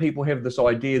 often people have this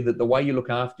idea that the way you look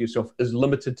after yourself is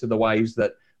limited to the ways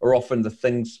that are often the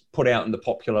things put out in the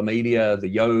popular media, the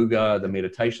yoga, the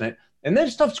meditation, and that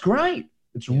stuff's great.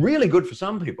 It's really good for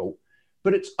some people,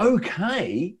 but it's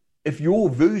okay if your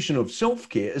version of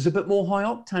self-care is a bit more high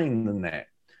octane than that.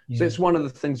 So that's one of the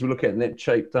things we look at in that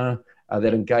chapter,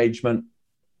 that engagement.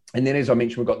 And then, as I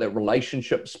mentioned, we've got that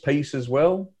relationships piece as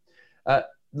well.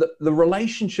 The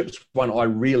relationships one I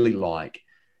really like.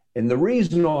 And the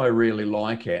reason I really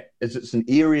like it is it's an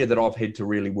area that I've had to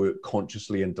really work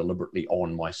consciously and deliberately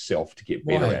on myself to get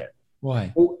better at.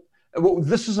 Why? Well,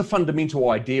 this is a fundamental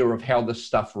idea of how this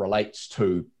stuff relates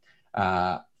to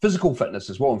physical fitness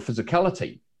as well, and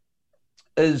physicality.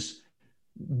 Is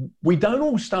we don't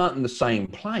all start in the same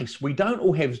place. We don't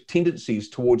all have tendencies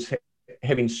towards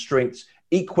having strengths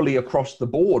equally across the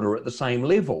board or at the same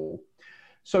level.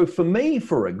 So for me,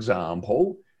 for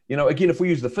example, you know, again, if we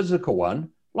use the physical one,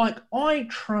 like I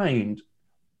trained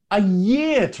a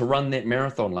year to run that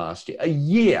marathon last year, a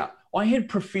year. I had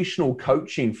professional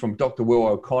coaching from Dr. Will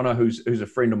O'Connor, who's a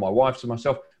friend of my wife's and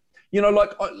myself. You know,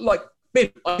 like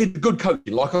Ben, I did good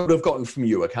coaching, like I would have gotten from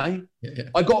you, okay? Yeah.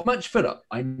 I got much fitter.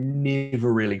 I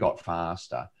never really got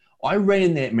faster. I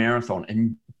ran that marathon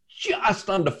in just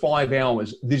under 5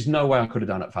 hours. There's no way I could have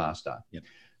done it faster. Yep.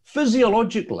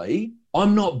 Physiologically,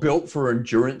 I'm not built for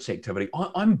endurance activity.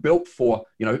 I'm built for,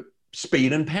 you know,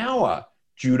 speed and power.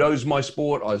 Judo's my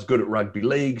sport. I was good at rugby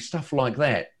league, stuff like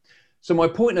that. So my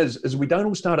point is we don't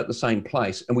all start at the same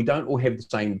place and we don't all have the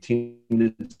same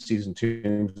tendencies in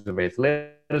terms of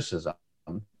athleticism.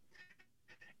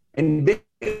 And that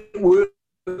work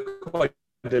I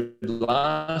did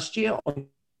last year on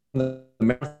the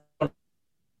marathon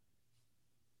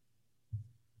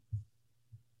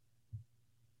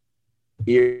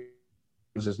areas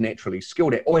is naturally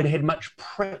skilled at, or I'd had much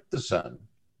practice in.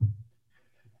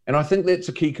 And I think that's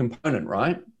a key component,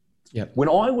 right? Yeah. When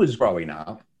I was growing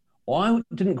up, I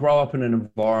didn't grow up in an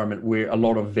environment where a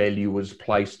lot of value was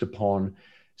placed upon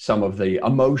some of the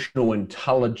emotional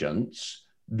intelligence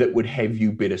that would have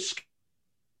you better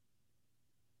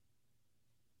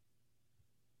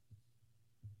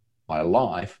my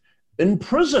life in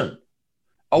prison,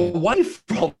 away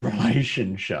from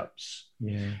relationships.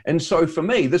 Yeah. And so for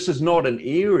me, this is not an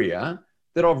area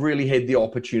that I've really had the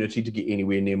opportunity to get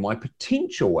anywhere near my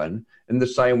potential in the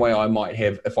same way I might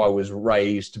have if I was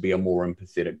raised to be a more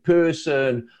empathetic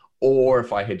person, or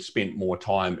if I had spent more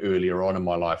time earlier on in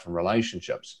my life in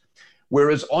relationships.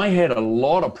 Whereas I had a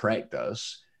lot of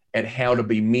practice at how to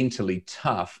be mentally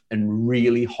tough in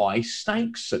really high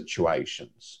stakes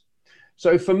situations.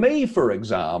 So for me, for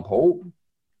example,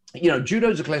 you know, judo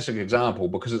is a classic example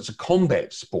because it's a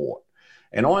combat sport.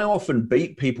 And I often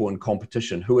beat people in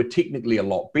competition who are technically a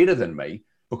lot better than me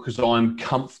because I'm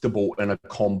comfortable in a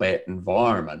combat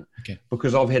environment,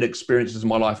 because I've had experiences in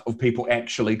my life of people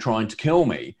actually trying to kill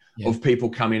me, of people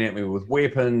coming at me with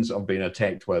weapons. I've been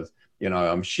attacked with, you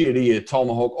know, a machete, a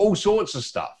tomahawk, all sorts of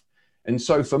stuff. And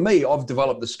so for me, I've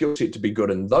developed the skill set to be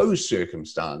good in those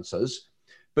circumstances.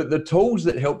 But the tools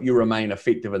that help you remain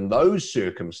effective in those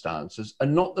circumstances are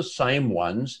not the same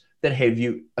ones that have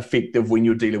you effective when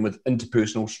you're dealing with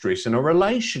interpersonal stress in a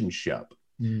relationship.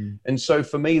 And so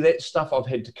for me, that's stuff I've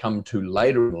had to come to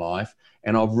later in life,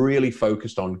 and I've really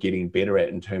focused on getting better at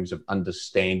in terms of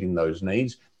understanding those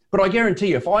needs. But I guarantee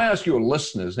you, if I ask your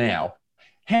listeners now,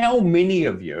 how many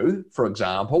of you, for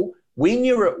example, when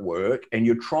you're at work and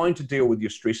you're trying to deal with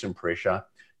your stress and pressure,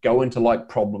 go into like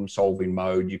problem solving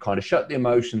mode, you kind of shut the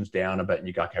emotions down a bit and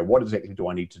you go, okay, what exactly do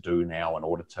I need to do now in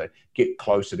order to get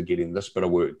closer to getting this bit of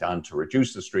work done to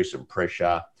reduce the stress and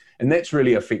pressure? And that's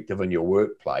really effective in your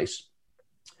workplace.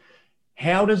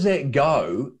 How does that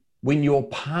go when your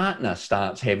partner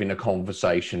starts having a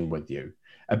conversation with you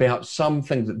about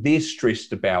something that they're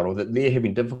stressed about or that they're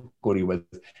having difficulty with,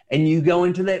 and you go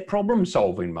into that problem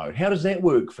solving mode? How does that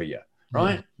work for you?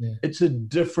 Right? Yeah. It's a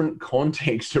different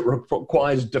context. It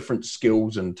requires different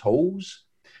skills and tools.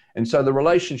 And so the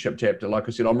relationship chapter, like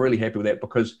I said, I'm really happy with that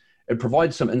because it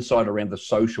provides some insight around the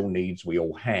social needs we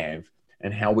all have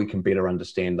and how we can better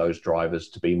understand those drivers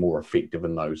to be more effective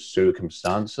in those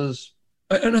circumstances.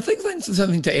 And I think that's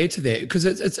something to add to that, because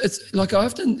it's like I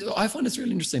find it's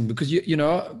really interesting because, you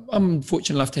know, I'm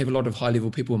fortunate enough to have a lot of high level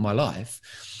people in my life.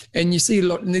 And you see a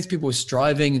lot, and these people are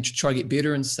striving and to try to get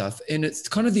better and stuff. And it's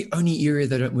kind of the only area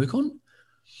they don't work on.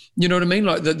 You know what I mean?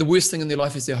 Like the worst thing in their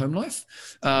life is their home life.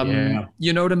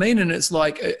 You know what I mean? And it's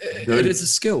like, it is a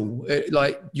skill.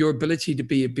 Like your ability to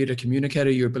be a better communicator,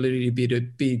 your ability to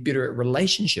be better at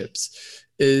relationships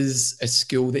is a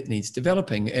skill that needs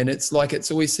developing. And it's like, it's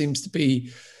always seems to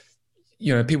be,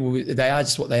 you know, people, they are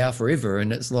just what they are forever.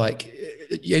 And it's like,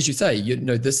 as you say, you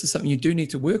know, this is something you do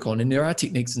need to work on. And there are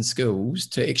techniques and skills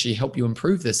to actually help you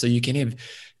improve this so you can have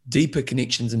deeper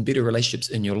connections and better relationships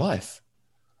in your life.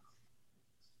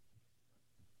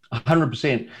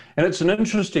 100%. And it's an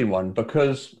interesting one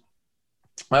because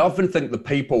I often think the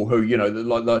people who, you know,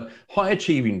 like the high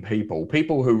achieving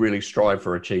people who really strive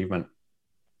for achievement,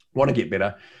 want to get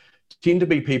better, tend to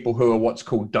be people who are what's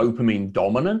called dopamine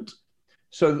dominant.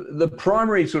 So the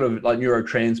primary sort of like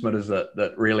neurotransmitters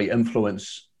that really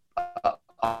influence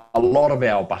a lot of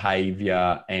our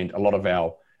behavior and a lot of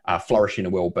our flourishing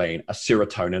and well-being are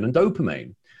serotonin and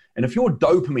dopamine. And if you're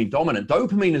dopamine dominant,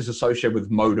 dopamine is associated with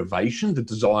motivation, the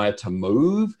desire to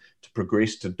move, to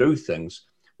progress, to do things,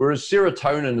 whereas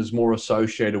serotonin is more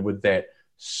associated with that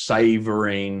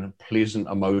savoring, pleasant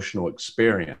emotional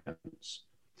experience.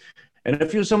 And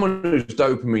if you're someone who's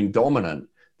dopamine dominant,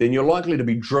 then you're likely to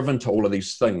be driven to all of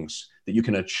these things that you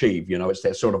can achieve. You know, it's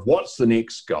that sort of, what's the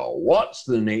next goal? What's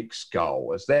the next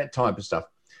goal? It's that type of stuff.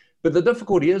 But the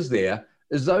difficulty is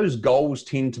those goals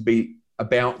tend to be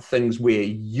about things where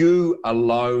you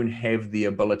alone have the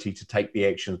ability to take the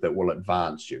actions that will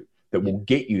advance you, that will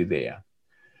get you there.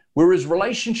 Whereas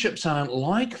relationships aren't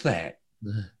like that.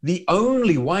 The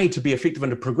only way to be effective and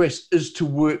to progress is to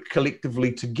work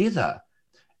collectively together.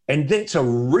 And that's a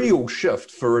real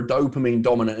shift for a dopamine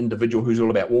dominant individual who's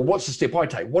all about, well, what's the step I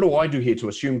take? What do I do here to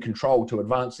assume control, to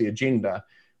advance the agenda?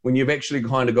 When you've actually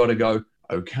kind of got to go,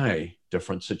 okay,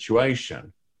 different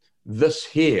situation. This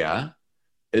here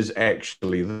is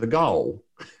actually the goal,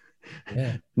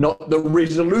 not the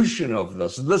resolution of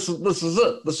this. This is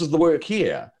it. This is the work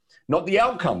here, not the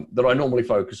outcome that I normally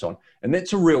focus on. And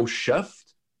that's a real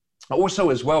shift. Also,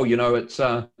 as well, you know, it's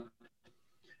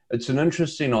an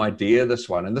interesting idea, this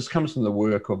one. And this comes from the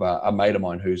work of a mate of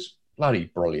mine who's bloody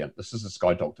brilliant. This is this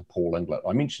guy, Dr. Paul Inglett.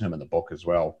 I mentioned him in the book as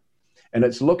well. And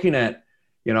it's looking at,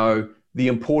 you know, the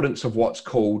importance of what's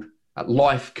called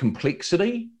life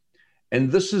complexity.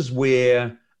 And this is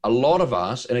where a lot of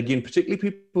us, and again, particularly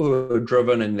people who are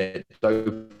driven in that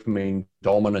dopamine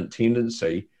dominant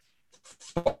tendency,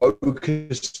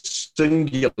 focus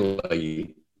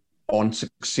singularly on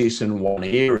success in one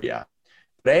area.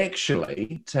 But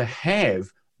actually, to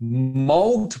have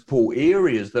multiple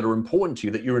areas that are important to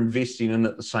you that you're investing in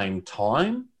at the same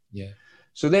time. Yeah.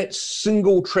 So that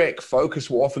single track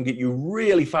focus will often get you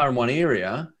really far in one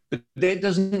area, but that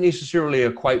doesn't necessarily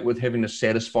equate with having a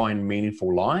satisfying,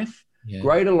 meaningful life. Yeah.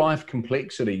 Greater life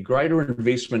complexity, greater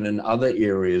investment in other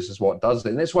areas is what does that.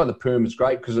 And that's why the PERM is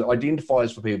great, because it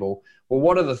identifies for people, well,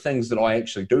 what are the things that I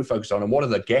actually do focus on and what are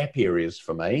the gap areas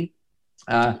for me?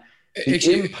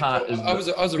 Actually, I was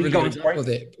a really good example of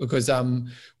that, because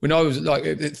when I was like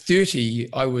at 30,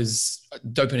 I was a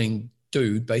dopamine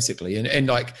dude basically, and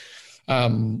like I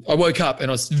woke up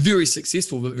and I was very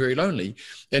successful but very lonely,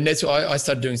 and that's why I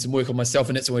started doing some work on myself,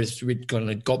 and that's why I just read kind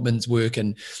of Gottman's work,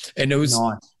 and it was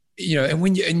nice. You know, and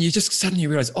when you just suddenly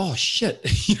realize, oh shit,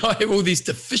 you know, I have all these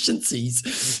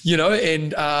deficiencies, you know,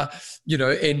 and you know,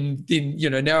 and then, you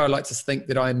know, now I like to think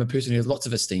that I'm a person who has lots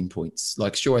of esteem points.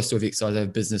 Like, sure, I still have exercise, I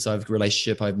have business, I have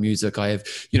relationship, I have music, I have,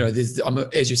 you know,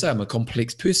 as you say, I'm a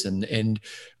complex person, and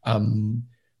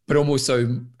but I'm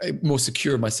also more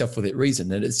secure in myself for that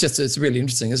reason. And it's really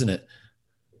interesting, isn't it?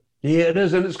 Yeah, it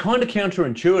is, and it's kind of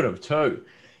counterintuitive too.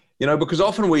 You know, because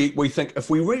often we think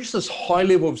if we reach this high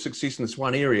level of success in this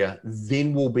one area,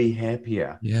 then we'll be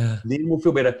happier. Yeah. Then we'll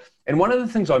feel better. And one of the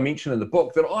things I mentioned in the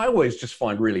book that I always just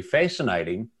find really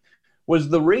fascinating was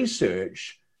the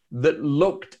research that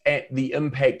looked at the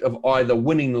impact of either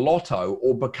winning lotto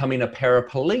or becoming a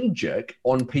paraplegic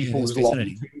on people's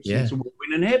long-term sense of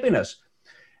well-being and happiness.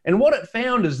 And what it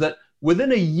found is that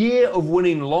within a year of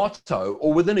winning lotto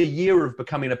or within a year of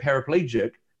becoming a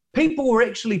paraplegic, people were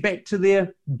actually back to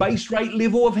their base rate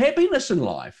level of happiness in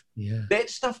life. Yeah. That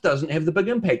stuff doesn't have the big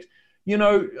impact. You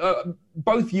know,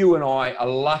 both you and I are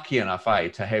lucky enough,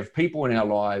 to have people in our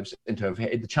lives and to have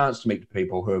had the chance to meet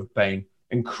people who have been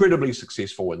incredibly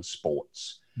successful in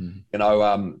sports. Mm. You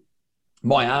know,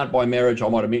 my aunt by marriage, I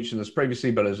might have mentioned this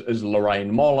previously, but is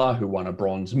Lorraine Moller, who won a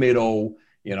bronze medal,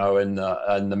 you know, in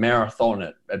the marathon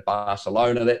at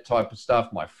Barcelona, that type of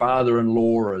stuff. My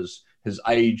father-in-law is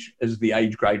the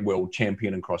age grade world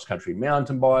champion in cross-country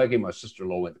mountain biking. My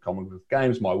sister-in-law went to Commonwealth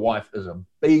Games. My wife is a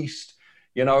beast.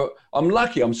 You know, I'm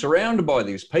lucky. I'm surrounded by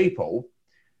these people.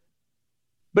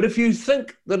 But if you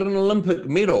think that an Olympic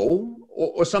medal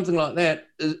or something like that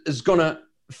is going to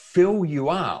fill you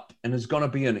up and is going to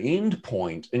be an end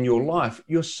point in your life,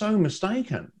 you're so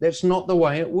mistaken. That's not the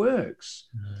way it works.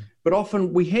 Mm-hmm. But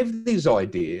often we have these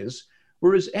ideas,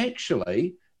 whereas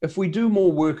actually, if we do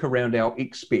more work around our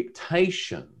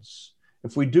expectations,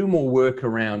 if we do more work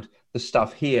around the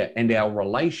stuff here and our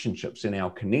relationships and our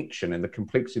connection and the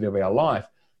complexity of our life,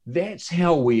 that's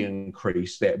how we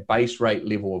increase that base rate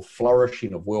level of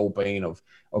flourishing, of well-being, of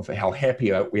how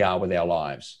happy we are with our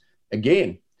lives.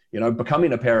 Again, you know,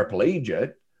 becoming a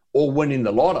paraplegic or winning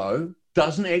the lotto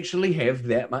doesn't actually have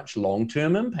that much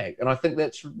long-term impact. And I think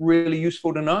that's really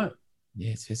useful to know.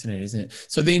 Yeah, it's fascinating, isn't it?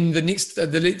 So then the next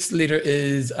letter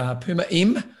is PERMA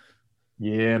M.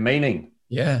 Yeah, meaning.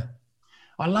 Yeah.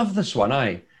 I love this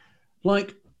one,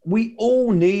 Like, we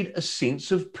all need a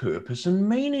sense of purpose and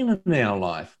meaning in our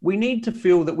life. We need to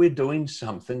feel that we're doing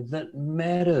something that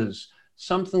matters,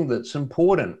 something that's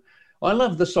important. I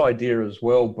love this idea as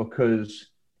well because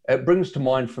it brings to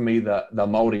mind for me the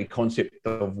Māori concept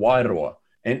of wairoa.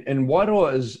 And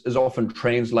Wairoa is often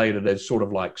translated as sort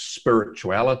of like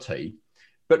spirituality,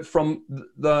 but from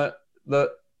the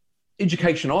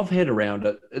education I've had around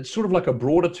it, it's sort of like a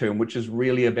broader term, which is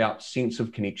really about sense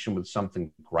of connection with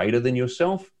something greater than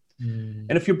yourself.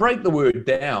 And if you break the word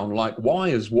down, like wai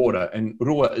is water and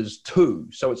rua is two.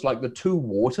 So it's like the two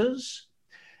waters.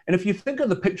 And if you think of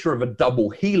the picture of a double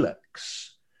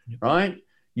helix, right,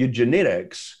 your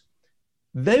genetics,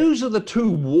 those are the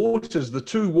two waters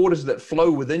that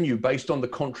flow within you based on the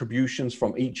contributions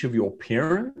from each of your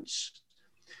parents.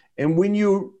 And when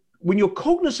you're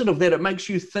cognizant of that, it makes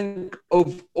you think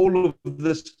of all of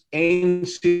this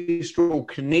ancestral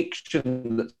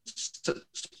connection that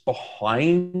sits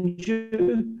behind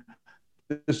you,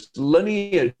 this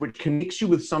lineage which connects you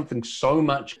with something so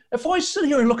much. If I sit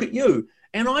here and look at you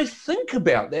and I think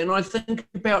about that, and I think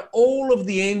about all of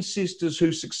the ancestors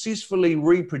who successfully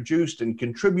reproduced and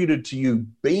contributed to you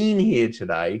being here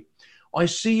today, I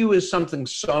see you as something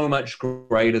so much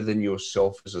greater than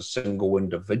yourself as a single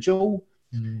individual.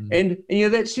 And you know,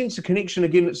 that sense of connection,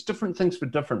 again, it's different things for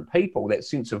different people, that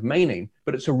sense of meaning,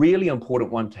 but it's a really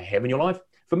important one to have in your life.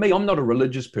 For me, I'm not a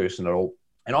religious person at all.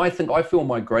 And I think I feel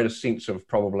my greatest sense of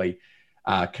probably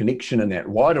connection in that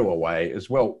Wairoa way as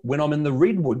well when I'm in the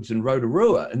redwoods in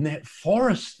Rotorua, in that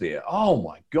forest there. Oh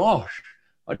my gosh,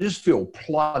 I just feel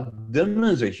plugged in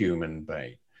as a human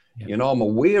being. Yep. You know, I'm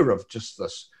aware of just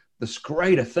this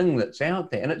greater thing that's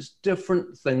out there, and it's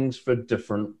different things for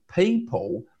different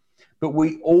people. But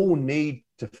we all need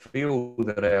to feel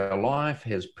that our life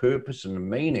has purpose and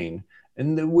meaning,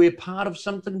 and that we're part of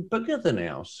something bigger than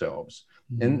ourselves.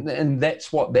 And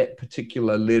that's what that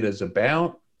particular letter's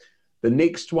about. The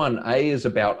next one, A, is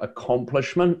about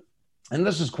accomplishment. And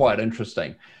this is quite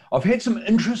interesting. I've had some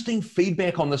interesting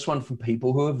feedback on this one from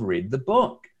people who have read the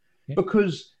book,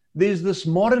 because there's this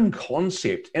modern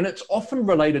concept, and it's often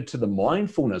related to the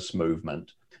mindfulness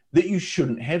movement, that you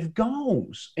shouldn't have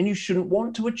goals and you shouldn't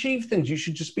want to achieve things. You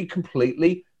should just be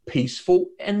completely peaceful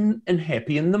and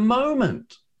happy in the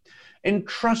moment. And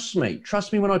trust me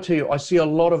when I tell you, I see a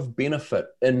lot of benefit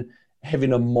in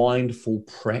having a mindful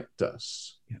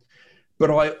practice. Yeah.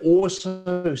 But I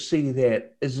also see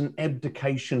that as an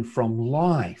abdication from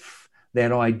life,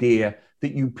 that idea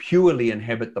that you purely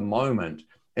inhabit the moment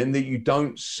and that you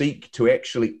don't seek to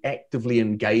actually actively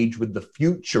engage with the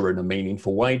future in a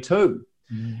meaningful way too.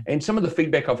 And some of the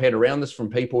feedback I've had around this from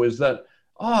people is that,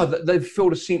 they've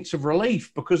felt a sense of relief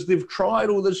because they've tried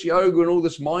all this yoga and all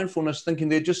this mindfulness thinking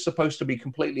they're just supposed to be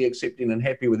completely accepting and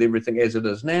happy with everything as it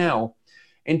is now.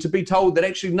 And to be told that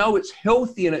actually, no, it's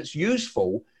healthy and it's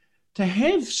useful to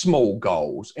have small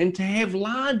goals and to have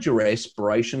larger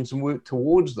aspirations and work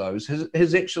towards those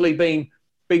has actually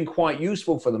been quite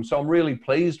useful for them. So I'm really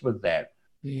pleased with that.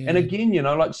 Yeah. And again, you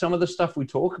know, like some of the stuff we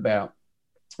talk about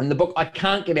in the book, I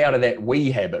can't get out of that we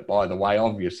habit, by the way,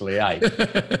 obviously, eh?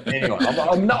 Anyway,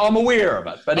 I'm aware of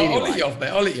it, but anyway. I'll let you off, mate.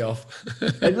 I'll let you off.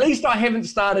 At least I haven't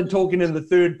started talking in the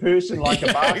third person like a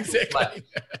basketball player.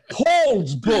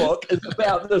 Paul's book is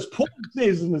about this. Paul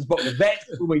says in his book,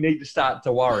 that's when we need to start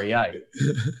to worry, eh?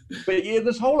 But yeah,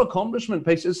 this whole accomplishment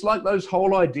piece, it's like those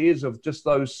whole ideas of just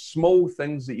those small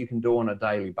things that you can do on a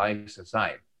daily basis,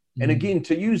 eh? And again,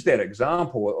 to use that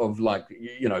example of like,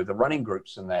 you know, the running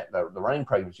groups and that, the running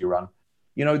programs you run,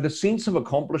 you know, the sense of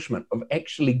accomplishment of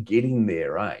actually getting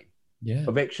there, eh? Yeah.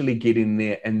 Of actually getting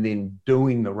there and then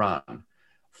doing the run.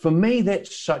 For me,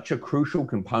 that's such a crucial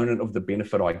component of the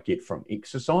benefit I get from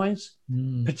exercise,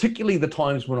 particularly the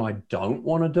times when I don't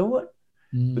want to do it.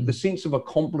 But the sense of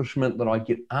accomplishment that I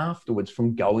get afterwards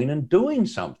from going and doing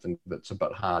something that's a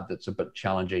bit hard, that's a bit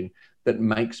challenging, that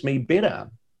makes me better.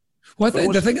 Well,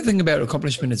 the thing about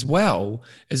accomplishment as well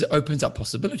is it opens up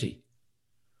possibility.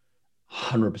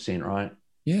 100% right.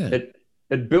 Yeah.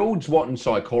 It builds what in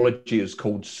psychology is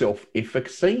called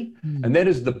self-efficacy, and that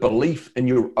is the belief in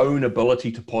your own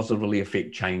ability to positively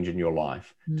affect change in your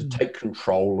life, to take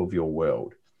control of your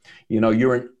world. You know,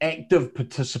 you're an active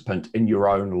participant in your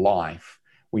own life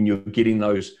when you're getting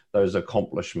those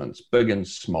accomplishments, big and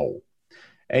small.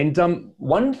 And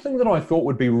one thing that I thought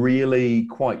would be really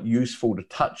quite useful to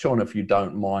touch on, if you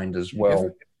don't mind as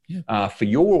well, for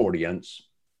your audience,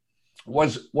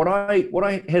 was what I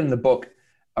had in the book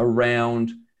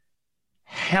around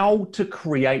how to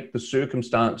create the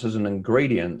circumstances and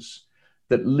ingredients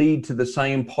that lead to the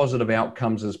same positive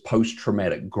outcomes as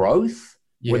post-traumatic growth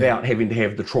without having to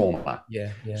have the trauma.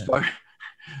 So,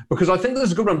 because I think this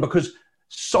is a good one, because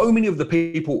so many of the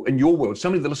people in your world, so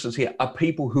many of the listeners here are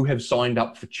people who have signed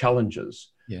up for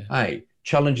challenges.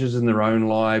 Challenges in their own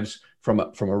lives from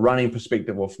a running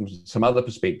perspective or from some other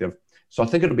perspective. So I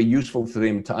think it'll be useful for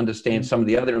them to understand some of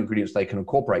the other ingredients they can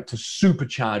incorporate to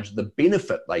supercharge the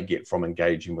benefit they get from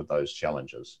engaging with those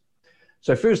challenges.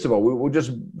 So first of all, we'll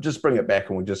just bring it back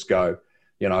and we'll just go,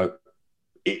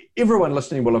 everyone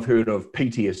listening will have heard of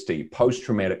PTSD,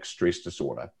 post-traumatic stress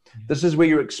disorder. This is where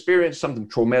you experience something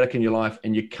traumatic in your life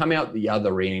and you come out the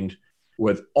other end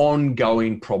with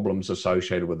ongoing problems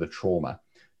associated with the trauma.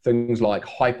 Things like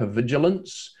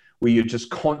hypervigilance, where you're just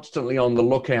constantly on the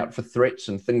lookout for threats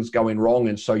and things going wrong.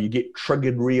 And so you get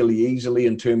triggered really easily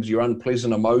in terms of your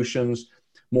unpleasant emotions,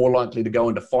 more likely to go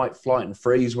into fight, flight, and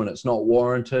freeze when it's not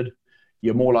warranted.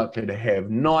 You're more likely to have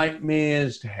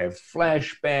nightmares, to have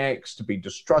flashbacks, to be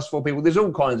distrustful of people. There's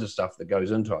all kinds of stuff that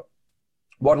goes into it.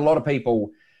 What a lot of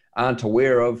people aren't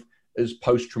aware of is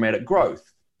post-traumatic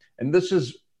growth. And this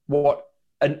is what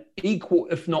an equal,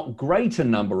 if not greater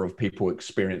number of people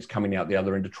experience coming out the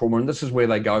other end of trauma. And this is where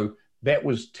they go, that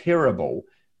was terrible,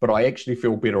 but I actually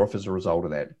feel better off as a result of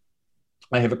that.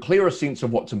 I have a clearer sense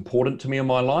of what's important to me in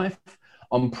my life.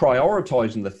 I'm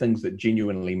prioritizing the things that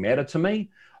genuinely matter to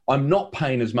me. I'm not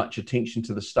paying as much attention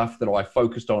to the stuff that I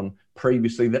focused on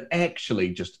previously that actually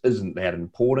just isn't that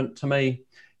important to me.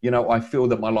 I feel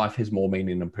that my life has more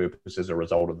meaning and purpose as a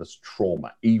result of this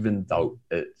trauma, even though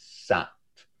it sucked.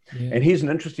 Yeah. And here's an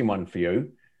interesting one for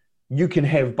you. You can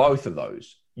have both of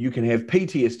those. You can have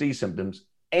PTSD symptoms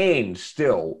and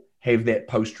still have that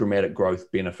post-traumatic growth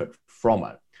benefit from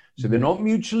it. So they're not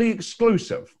mutually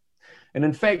exclusive. And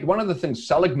in fact, one of the things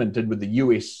Seligman did with the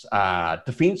US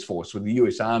Defense Force, with the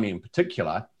US Army in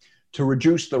particular, to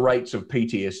reduce the rates of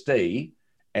PTSD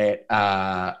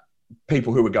at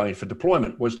people who were going for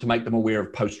deployment was to make them aware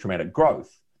of post-traumatic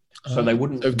growth. So they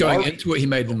wouldn't... So going into it, he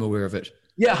made them aware of it.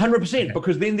 Yeah, 100%,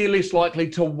 because then they're less likely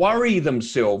to worry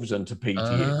themselves into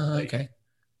PTSD. Okay.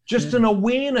 Just an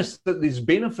awareness that there's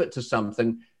benefit to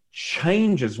something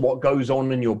changes what goes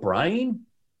on in your brain.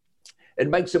 It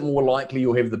makes it more likely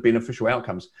you'll have the beneficial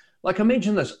outcomes. Like,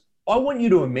 imagine this. I want you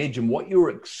to imagine what your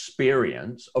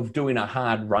experience of doing a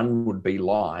hard run would be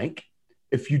like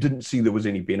if you didn't see there was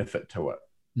any benefit to it.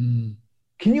 Mm.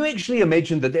 Can you actually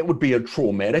imagine that would be a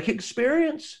traumatic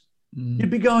experience? You'd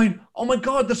be going, oh my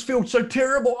God, this feels so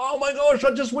terrible. Oh my gosh,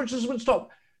 I just wish this would stop.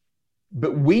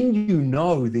 But when you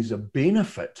know there's a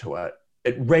benefit to it,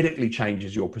 it radically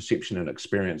changes your perception and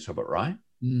experience of it, right?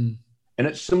 And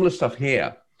it's similar stuff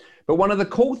here. But one of the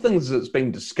cool things that's been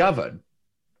discovered,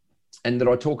 and that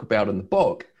I talk about in the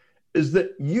book, is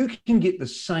that you can get the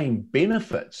same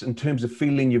benefits in terms of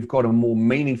feeling you've got a more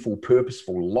meaningful,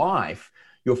 purposeful life.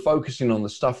 You're focusing on the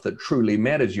stuff that truly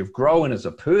matters. You've grown as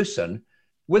a person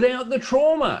without the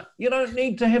trauma. You don't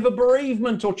need to have a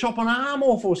bereavement or chop an arm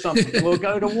off or something or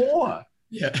go to war.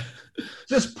 Yeah.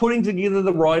 Just putting together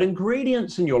the right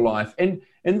ingredients in your life. And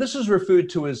this is referred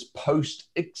to as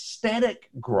post-ecstatic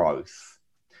growth.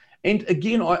 And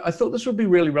again, I thought this would be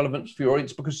really relevant for your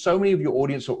audience because so many of your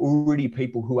audience are already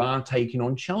people who are taking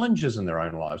on challenges in their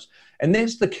own lives. And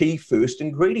that's the key first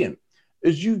ingredient,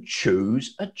 is you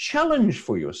choose a challenge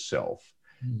for yourself.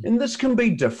 And this can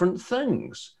be different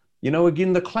things.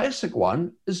 Again, the classic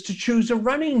one is to choose a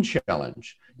running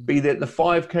challenge, be that the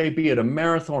 5K, be it a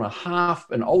marathon, a half,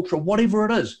 an ultra, whatever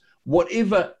it is,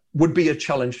 whatever would be a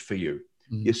challenge for you.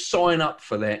 You sign up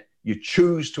for that. You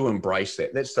choose to embrace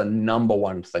that. That's the number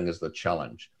one thing, is the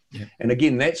challenge. Yeah. And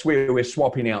again, that's where we're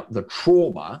swapping out the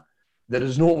trauma that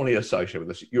is normally associated with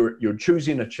this. You're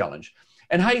choosing a challenge.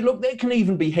 And hey, look, that can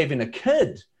even be having a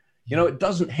kid. It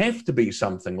doesn't have to be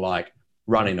something like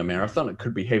running a marathon. It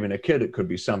could be having a kid. It could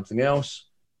be something else.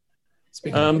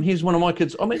 Here's one of my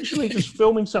kids. I'm actually just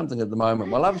filming something at the moment,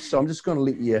 my love. So I'm just going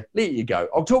to let you go.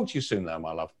 I'll talk to you soon, though,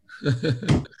 my love.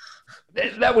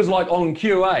 That was like on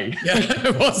cue, eh? Yeah,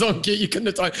 it was on cue. You couldn't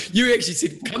have told. You actually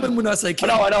said, come in when I say come.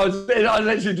 I know. I was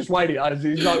actually just waiting.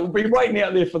 We've been waiting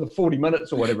out there for the 40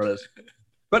 minutes or whatever it is.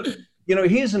 But,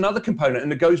 here's another component,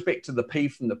 and it goes back to the P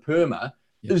from the PERMA,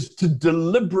 is to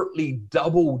deliberately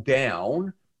double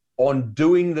down on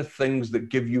doing the things that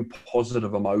give you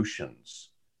positive emotions,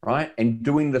 right? And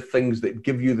doing the things that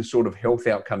give you the sort of health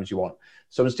outcomes you want.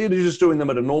 So instead of just doing them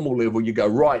at a normal level, you go,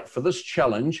 right, for this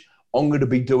challenge, I'm going to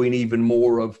be doing even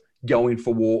more of going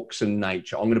for walks in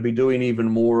nature. I'm going to be doing even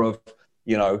more of,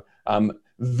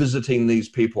 visiting these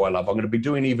people I love. I'm going to be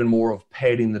doing even more of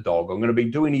patting the dog. I'm going to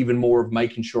be doing even more of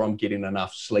making sure I'm getting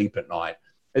enough sleep at night.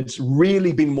 It's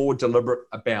really been more deliberate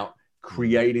about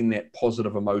creating that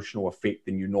positive emotional effect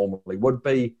than you normally would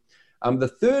be. The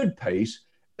third piece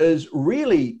is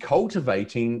really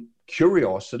cultivating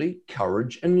curiosity,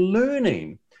 courage, and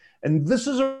learning. And this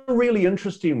is a really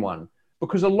interesting one,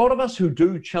 because a lot of us who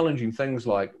do challenging things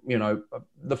like, the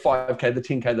 5K, the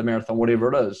 10K, the marathon,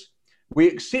 whatever it is, We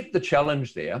accept the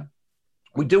challenge there.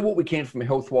 We do what we can from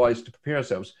health-wise to prepare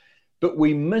ourselves, but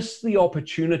we miss the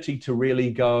opportunity to really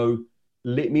go,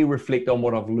 let me reflect on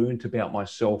what I've learned about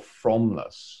myself from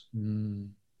this.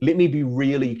 Let me be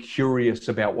really curious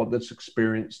about what this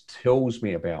experience tells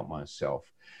me about myself.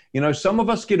 You know, some of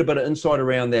us get a bit of insight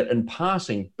around that in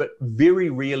passing, but very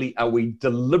rarely are we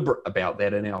deliberate about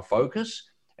that in our focus.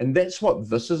 And that's what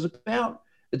this is about.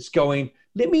 It's going,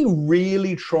 let me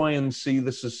really try and see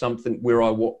this as something where I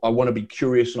want to be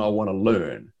curious and I want to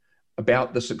learn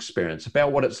about this experience,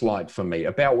 about what it's like for me,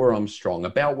 about where I'm strong,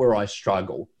 about where I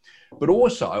struggle. But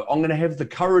also, I'm going to have the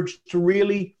courage to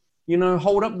really, you know,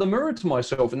 hold up the mirror to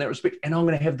myself in that respect. And I'm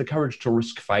going to have the courage to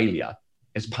risk failure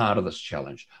as part of this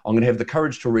challenge. I'm going to have the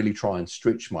courage to really try and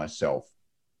stretch myself.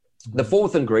 The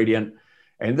fourth ingredient,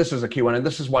 and this is a key one, and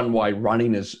this is one why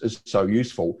running is so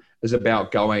useful, is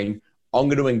about going, I'm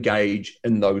going to engage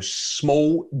in those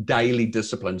small daily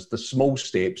disciplines, the small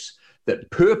steps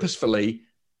that purposefully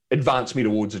advance me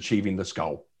towards achieving this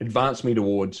goal, advance me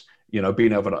towards, you know,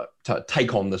 being able to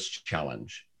take on this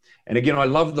challenge. And again, I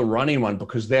love the running one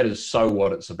because that is so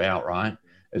what it's about, right?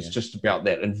 It's just about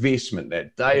that investment,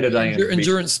 that day-to-day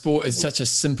endurance sport is such a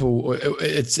simple,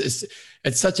 it's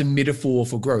such a metaphor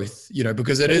for growth, you know,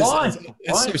 because it's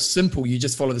so simple. You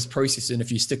just follow this process, and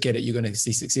if you stick at it, you're going to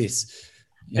see success.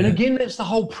 And again, that's the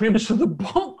whole premise of the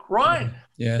book, right?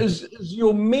 Is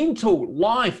your mental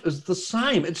life is the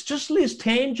same. It's just less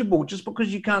tangible just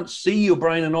because you can't see your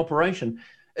brain in operation.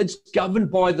 It's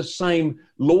governed by the same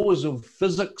laws of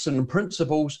physics and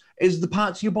principles as the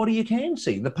parts of your body you can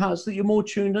see, the parts that you're more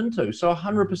tuned into. So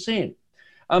 100%.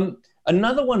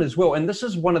 Another one as well, and this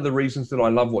is one of the reasons that I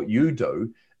love what you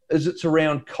do, is it's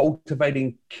around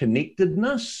cultivating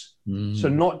connectedness. So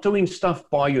not doing stuff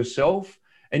by yourself.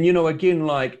 And, you know, again,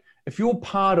 like if you're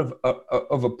part of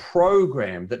a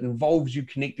program that involves you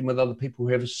connecting with other people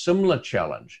who have a similar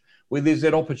challenge, where there's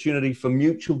that opportunity for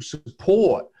mutual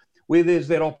support, where there's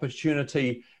that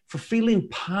opportunity for feeling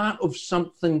part of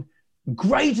something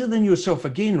greater than yourself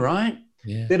again, right?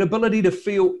 That ability to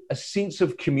feel a sense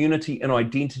of community and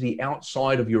identity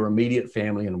outside of your immediate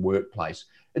family and workplace.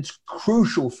 It's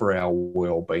crucial for our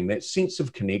well-being, that sense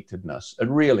of connectedness. It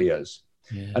really is.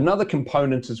 Another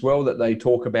component as well that they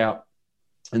talk about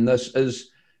in this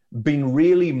is being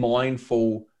really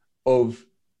mindful of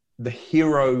the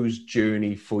hero's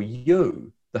journey for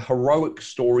you, the heroic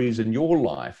stories in your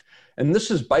life. And this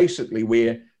is basically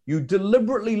where you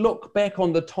deliberately look back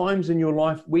on the times in your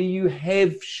life where you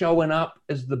have shown up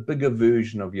as the bigger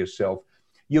version of yourself.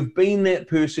 You've been that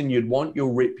person you'd want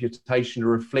your reputation to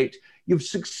reflect. You've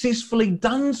successfully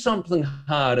done something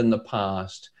hard in the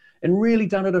past and really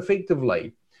done it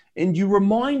effectively. And you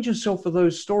remind yourself of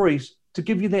those stories to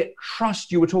give you that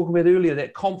trust you were talking about earlier,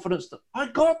 that confidence that I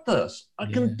got this, I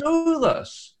can do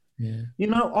this. You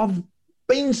know, I've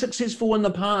been successful in the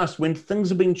past when things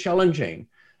have been challenging.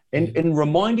 And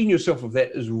reminding yourself of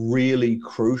that is really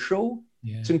crucial.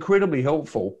 It's incredibly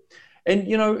helpful. And,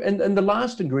 you know, and the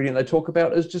last ingredient they talk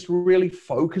about is just really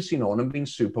focusing on and being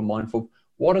super mindful.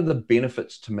 What are the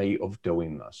benefits to me of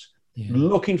doing this?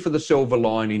 Looking for the silver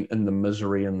lining in the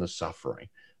misery and the suffering.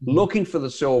 Looking for the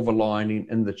silver lining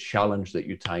in the challenge that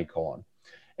you take on.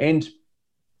 And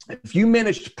if you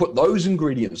manage to put those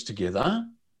ingredients together,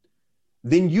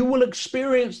 then you will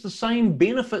experience the same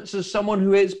benefits as someone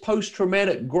who has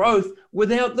post-traumatic growth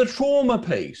without the trauma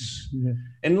piece.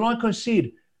 And like I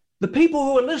said, the people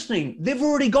who are listening, they've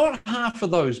already got half of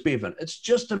those, Bevan. It's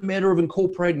just a matter of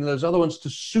incorporating those other ones to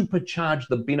supercharge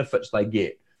the benefits they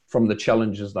get from the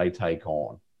challenges they take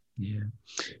on.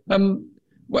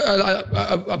 Well,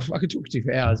 I could talk to you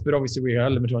for hours, but obviously we are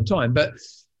limited on time. But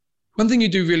one thing you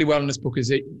do really well in this book is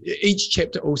that each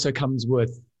chapter also comes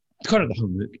with kind of the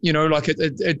homework, you know, like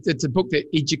it's a book that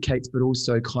educates, but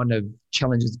also kind of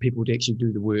challenges people to actually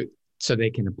do the work so they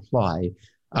can apply.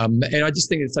 And I just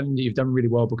think it's something that you've done really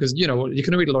well because, you know, you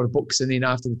can read a lot of books and then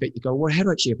after the fact you go, well, how do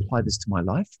I actually apply this to my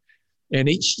life? And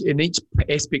each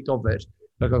aspect of it,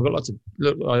 like I've got lots of,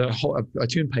 I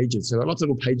turn pages, so I've got lots of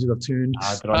little pages I've turned.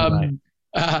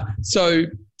 So,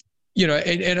 you know,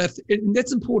 and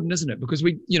that's important, isn't it? Because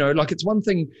we, you know, like it's one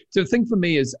thing, so the thing for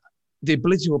me is the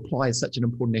ability to apply is such an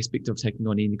important aspect of taking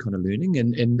on any kind of learning.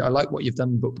 And I like what you've done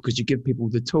in the book because you give people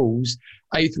the tools,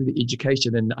 through the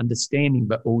education and understanding,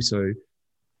 but also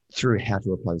through how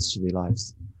to apply this to their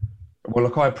lives. Well,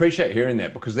 look, I appreciate hearing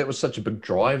that because that was such a big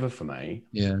driver for me.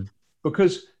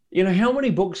 Because, you know, how many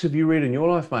books have you read in your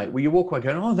life, mate, where you walk away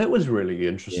going, oh, that was really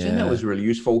interesting, that was really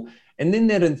useful. And then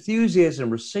that enthusiasm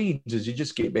recedes as you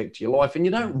just get back to your life and you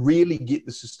don't really get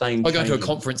the sustained I go to a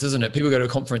conference, isn't it? People go to a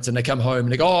conference and they come home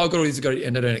and they go, oh, I've got all these,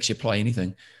 and they don't actually apply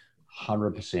anything.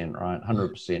 100%, right?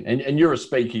 100%. And you're a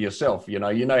speaker yourself, you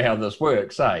know how this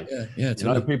works, eh? Yeah,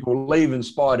 totally. People leave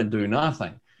inspired and do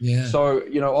nothing. Yeah. So,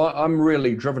 I'm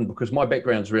really driven because my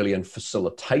background's really in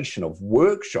facilitation of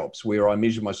workshops where I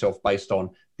measure myself based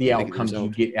on the outcomes you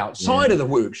get outside of the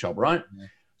workshop, right? Yeah.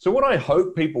 So what I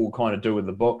hope people will kind of do with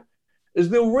the book is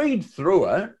they'll read through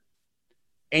it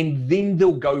and then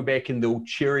they'll go back and they'll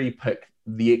cherry pick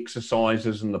the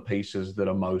exercises and the pieces that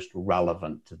are most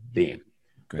relevant to them,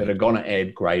 that are going to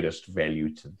add greatest value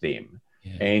to them.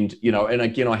 Yeah. And, and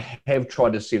again, I have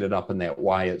tried to set it up in that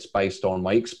way. It's based on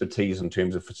my expertise in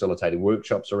terms of facilitating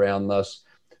workshops around this.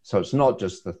 So it's not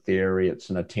just the theory, it's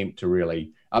an attempt to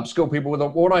really upskill people with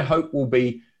what I hope will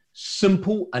be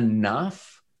simple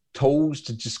enough tools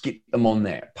to just get them on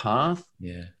that path.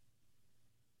 Yeah.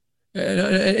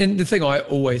 And the thing I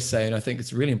always say, and I think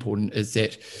it's really important, is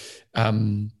that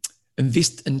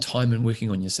invest in time in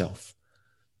working on yourself.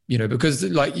 Because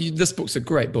this book's a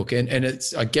great book, and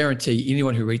I guarantee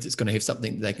anyone who reads it's going to have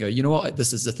something that they can go, you know what,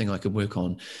 this is the thing I can work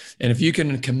on. And if you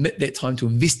can commit that time to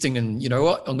investing in, you know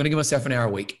what, I'm going to give myself an hour a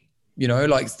week.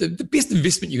 The best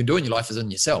investment you can do in your life is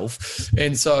in yourself.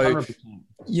 And so, 100%.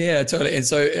 Yeah, totally. And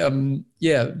so, do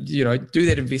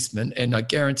that investment, and I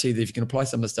guarantee that if you can apply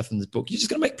some of the stuff in this book, you're just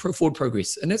going to make forward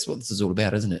progress. And that's what this is all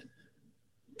about, isn't it?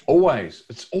 Always.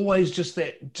 It's always just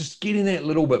getting that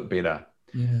little bit better.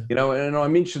 Yeah. And I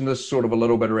mentioned this sort of a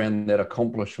little bit around that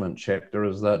accomplishment chapter,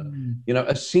 is that,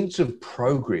 a sense of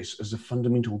progress is a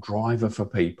fundamental driver for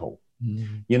people.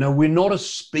 We're not a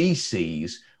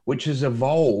species which has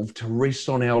evolved to rest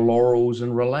on our laurels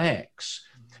and relax.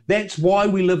 That's why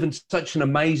we live in such an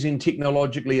amazing,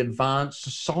 technologically advanced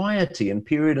society and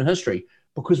period in history,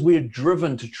 because we're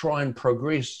driven to try and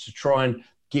progress, to try and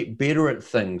get better at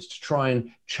things, to try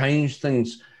and change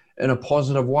things in a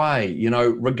positive way,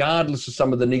 regardless of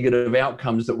some of the negative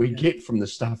outcomes that we get from the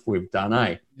stuff we've done,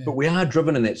 eh? Yeah. But we are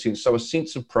driven in that sense. So a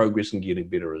sense of progress and getting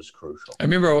better is crucial. I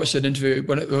remember I watched an interview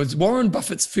when it was Warren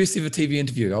Buffett's first ever TV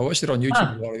interview. I watched it on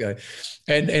YouTube a while ago.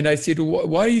 And I said,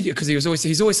 why do you, because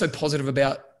he's always so positive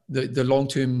about the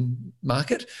long-term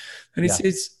market. And he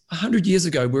says, 100 years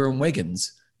ago, we were in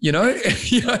wagons. And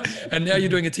now you're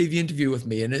doing a TV interview with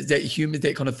me, and it's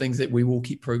that kind of things that we will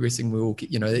keep progressing. We will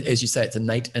keep, as you say, it's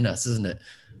innate in us, isn't it?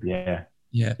 Yeah.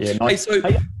 Nice.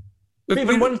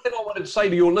 Bevan, one thing I wanted to say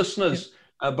to your listeners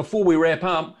before we wrap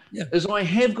up is I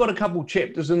have got a couple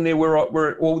chapters in there where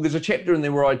there's a chapter in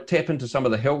there where I tap into some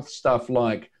of the health stuff,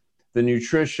 like the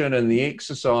nutrition and the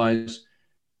exercise,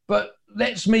 but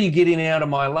that's me getting out of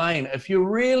my lane. If you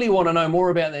really want to know more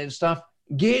about that stuff,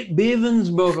 get Bevan's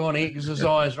book on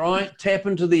exercise, right? Tap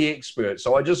into the experts.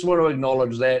 So I just want to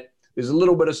acknowledge that. There's a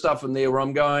little bit of stuff in there where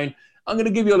I'm going to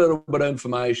give you a little bit of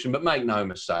information, but make no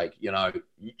mistake, you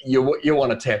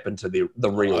want to tap into the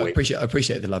real. I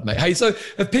appreciate the love, mate. Hey, so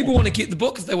if people want to get the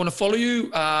book, if they want to follow you,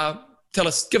 give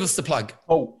us the plug.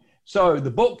 Oh, so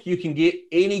the book you can get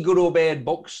any good or bad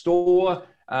bookstore.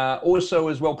 Also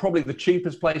as well, probably the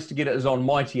cheapest place to get it is on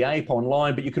Mighty Ape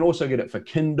online, but you can also get it for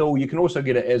Kindle. You can also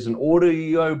get it as an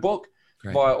audio book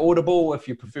via Audible if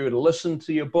you prefer to listen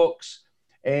to your books.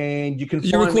 And you can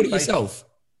Did you record it yourself?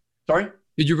 Sorry?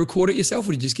 Did you record it yourself,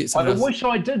 or did you just get someone else? I wish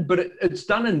I did, but it's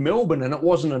done in Melbourne, and it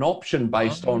wasn't an option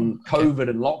based on COVID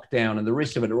and lockdown and the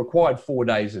rest of it. It required 4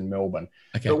 days in Melbourne.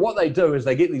 Okay. But what they do is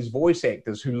they get these voice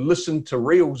actors who listen to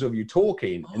reels of you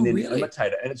talking and then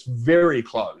imitate it, and it's very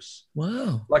close.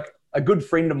 Wow. Like a good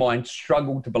friend of mine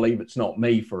struggled to believe it's not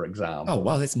me, for example. Oh,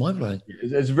 wow, that's mind-blowing.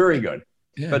 It's very good.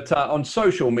 Yeah. But on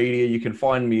social media, you can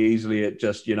find me easily at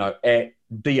just, at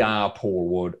Dr. Paul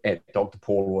Wood, at Dr.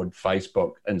 Paul Wood,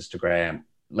 Facebook, Instagram,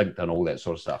 LinkedIn, all that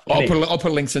sort of stuff. I'll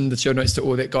put links in the show notes to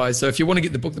all that, guys. So if you want to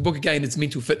get the book again, it's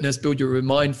Mental Fitness, Build Your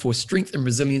Mind for Strength and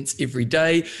Resilience Every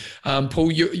Day. Paul,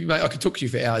 mate, I could talk to you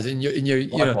for hours. And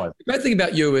the great thing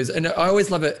about you is, and I always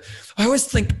love it, I always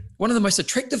think one of the most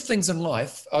attractive things in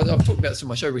life, I've talked about this on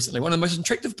my show recently, one of the most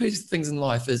attractive things in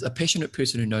life is a passionate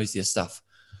person who knows their stuff.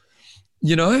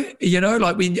 Because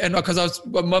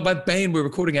my band, we're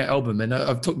recording our album, and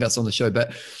I've talked about this on the show,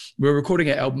 but we're recording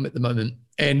our album at the moment,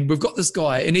 and we've got this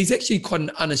guy, and he's actually quite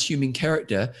an unassuming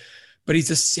character, but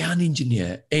he's a sound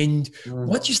engineer. And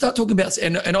once you start talking about,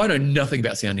 and I know nothing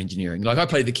about sound engineering, like I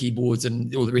play the keyboards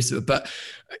and all the rest of it,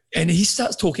 and he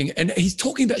starts talking, and he's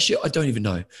talking about shit I don't even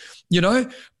know,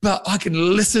 but I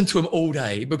can listen to him all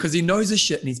day because he knows his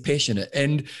shit and he's passionate.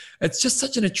 And it's just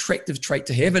such an attractive trait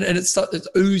to have. And it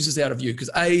oozes out of you because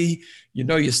you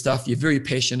know your stuff, you're very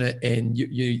passionate, and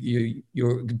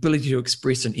your ability to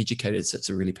express and educate it's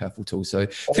a really powerful tool. So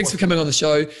thanks for coming on the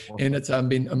show. And it's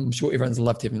I'm sure everyone's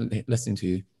loved listening to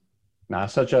you.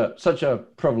 Such a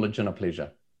privilege and a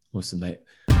pleasure. Awesome, mate.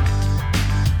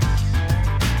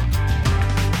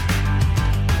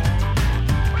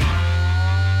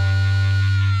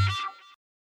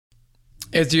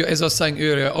 As I was saying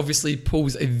earlier, obviously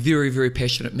Paul's a very, very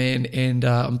passionate man, and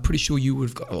I'm pretty sure you would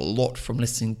have got a lot from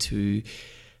listening to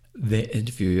that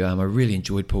interview. I really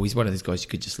enjoyed Paul. He's one of those guys you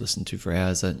could just listen to for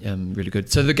hours. Really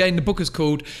good. So the book is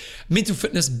called Mental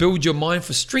Fitness, Build Your Mind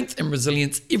for Strength and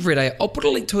Resilience Every Day. I'll put a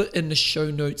link to it in the show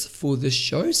notes for this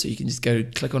show, so you can just go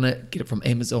click on it, get it from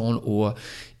Amazon or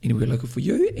anywhere local for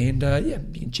you. And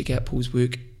you can check out Paul's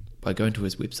work by going to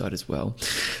his website as well.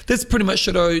 That's pretty much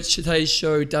today's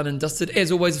show done and dusted.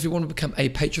 As always, if you want to become a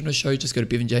patron of the show, just go to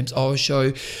Bevan James Eyles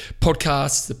Show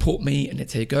podcast, support me, and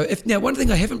that's how you go. Now, one thing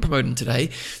I haven't promoted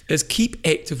today is Keep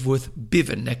Active with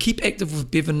Bevan. Now, Keep Active with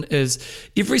Bevan is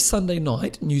every Sunday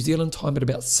night, New Zealand time at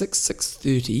about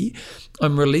 6:30.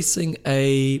 I'm releasing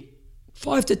a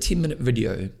 5 to 10 minute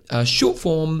video, short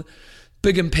form,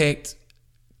 big impact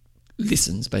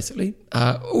lessons, basically,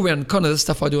 all around kind of the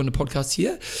stuff I do on the podcast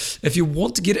here. If you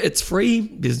want to get it, it's free.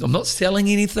 I'm not selling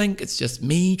anything. It's just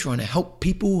me trying to help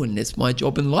people, and that's my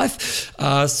job in life.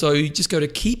 So you just go to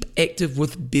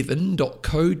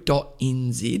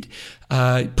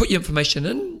keepactivewithbevan.co.nz, put your information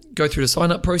in, go through the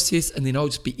sign-up process, and then I'll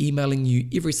just be emailing you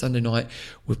every Sunday night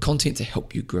with content to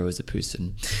help you grow as a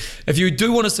person. If you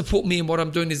do want to support me in what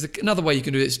I'm doing, there's another way you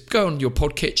can do it. Is go on your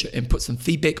podcatcher and put some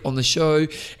feedback on the show,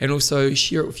 and also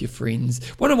share it with your friends.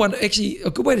 Actually, a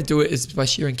good way to do it is by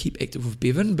sharing Keep Active with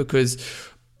Bevan, because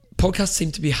podcasts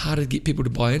seem to be harder to get people to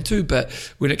buy into, but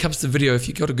when it comes to video, if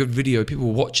you've got a good video, people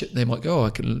will watch it and they might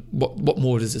go, what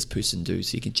more does this person do?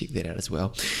 So you can check that out as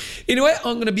well. Anyway,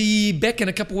 I'm going to be back in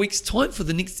a couple of weeks' time for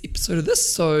the next episode of this.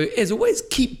 So as always,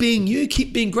 keep being you,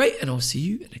 keep being great, and I'll see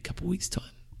you in a couple of weeks' time.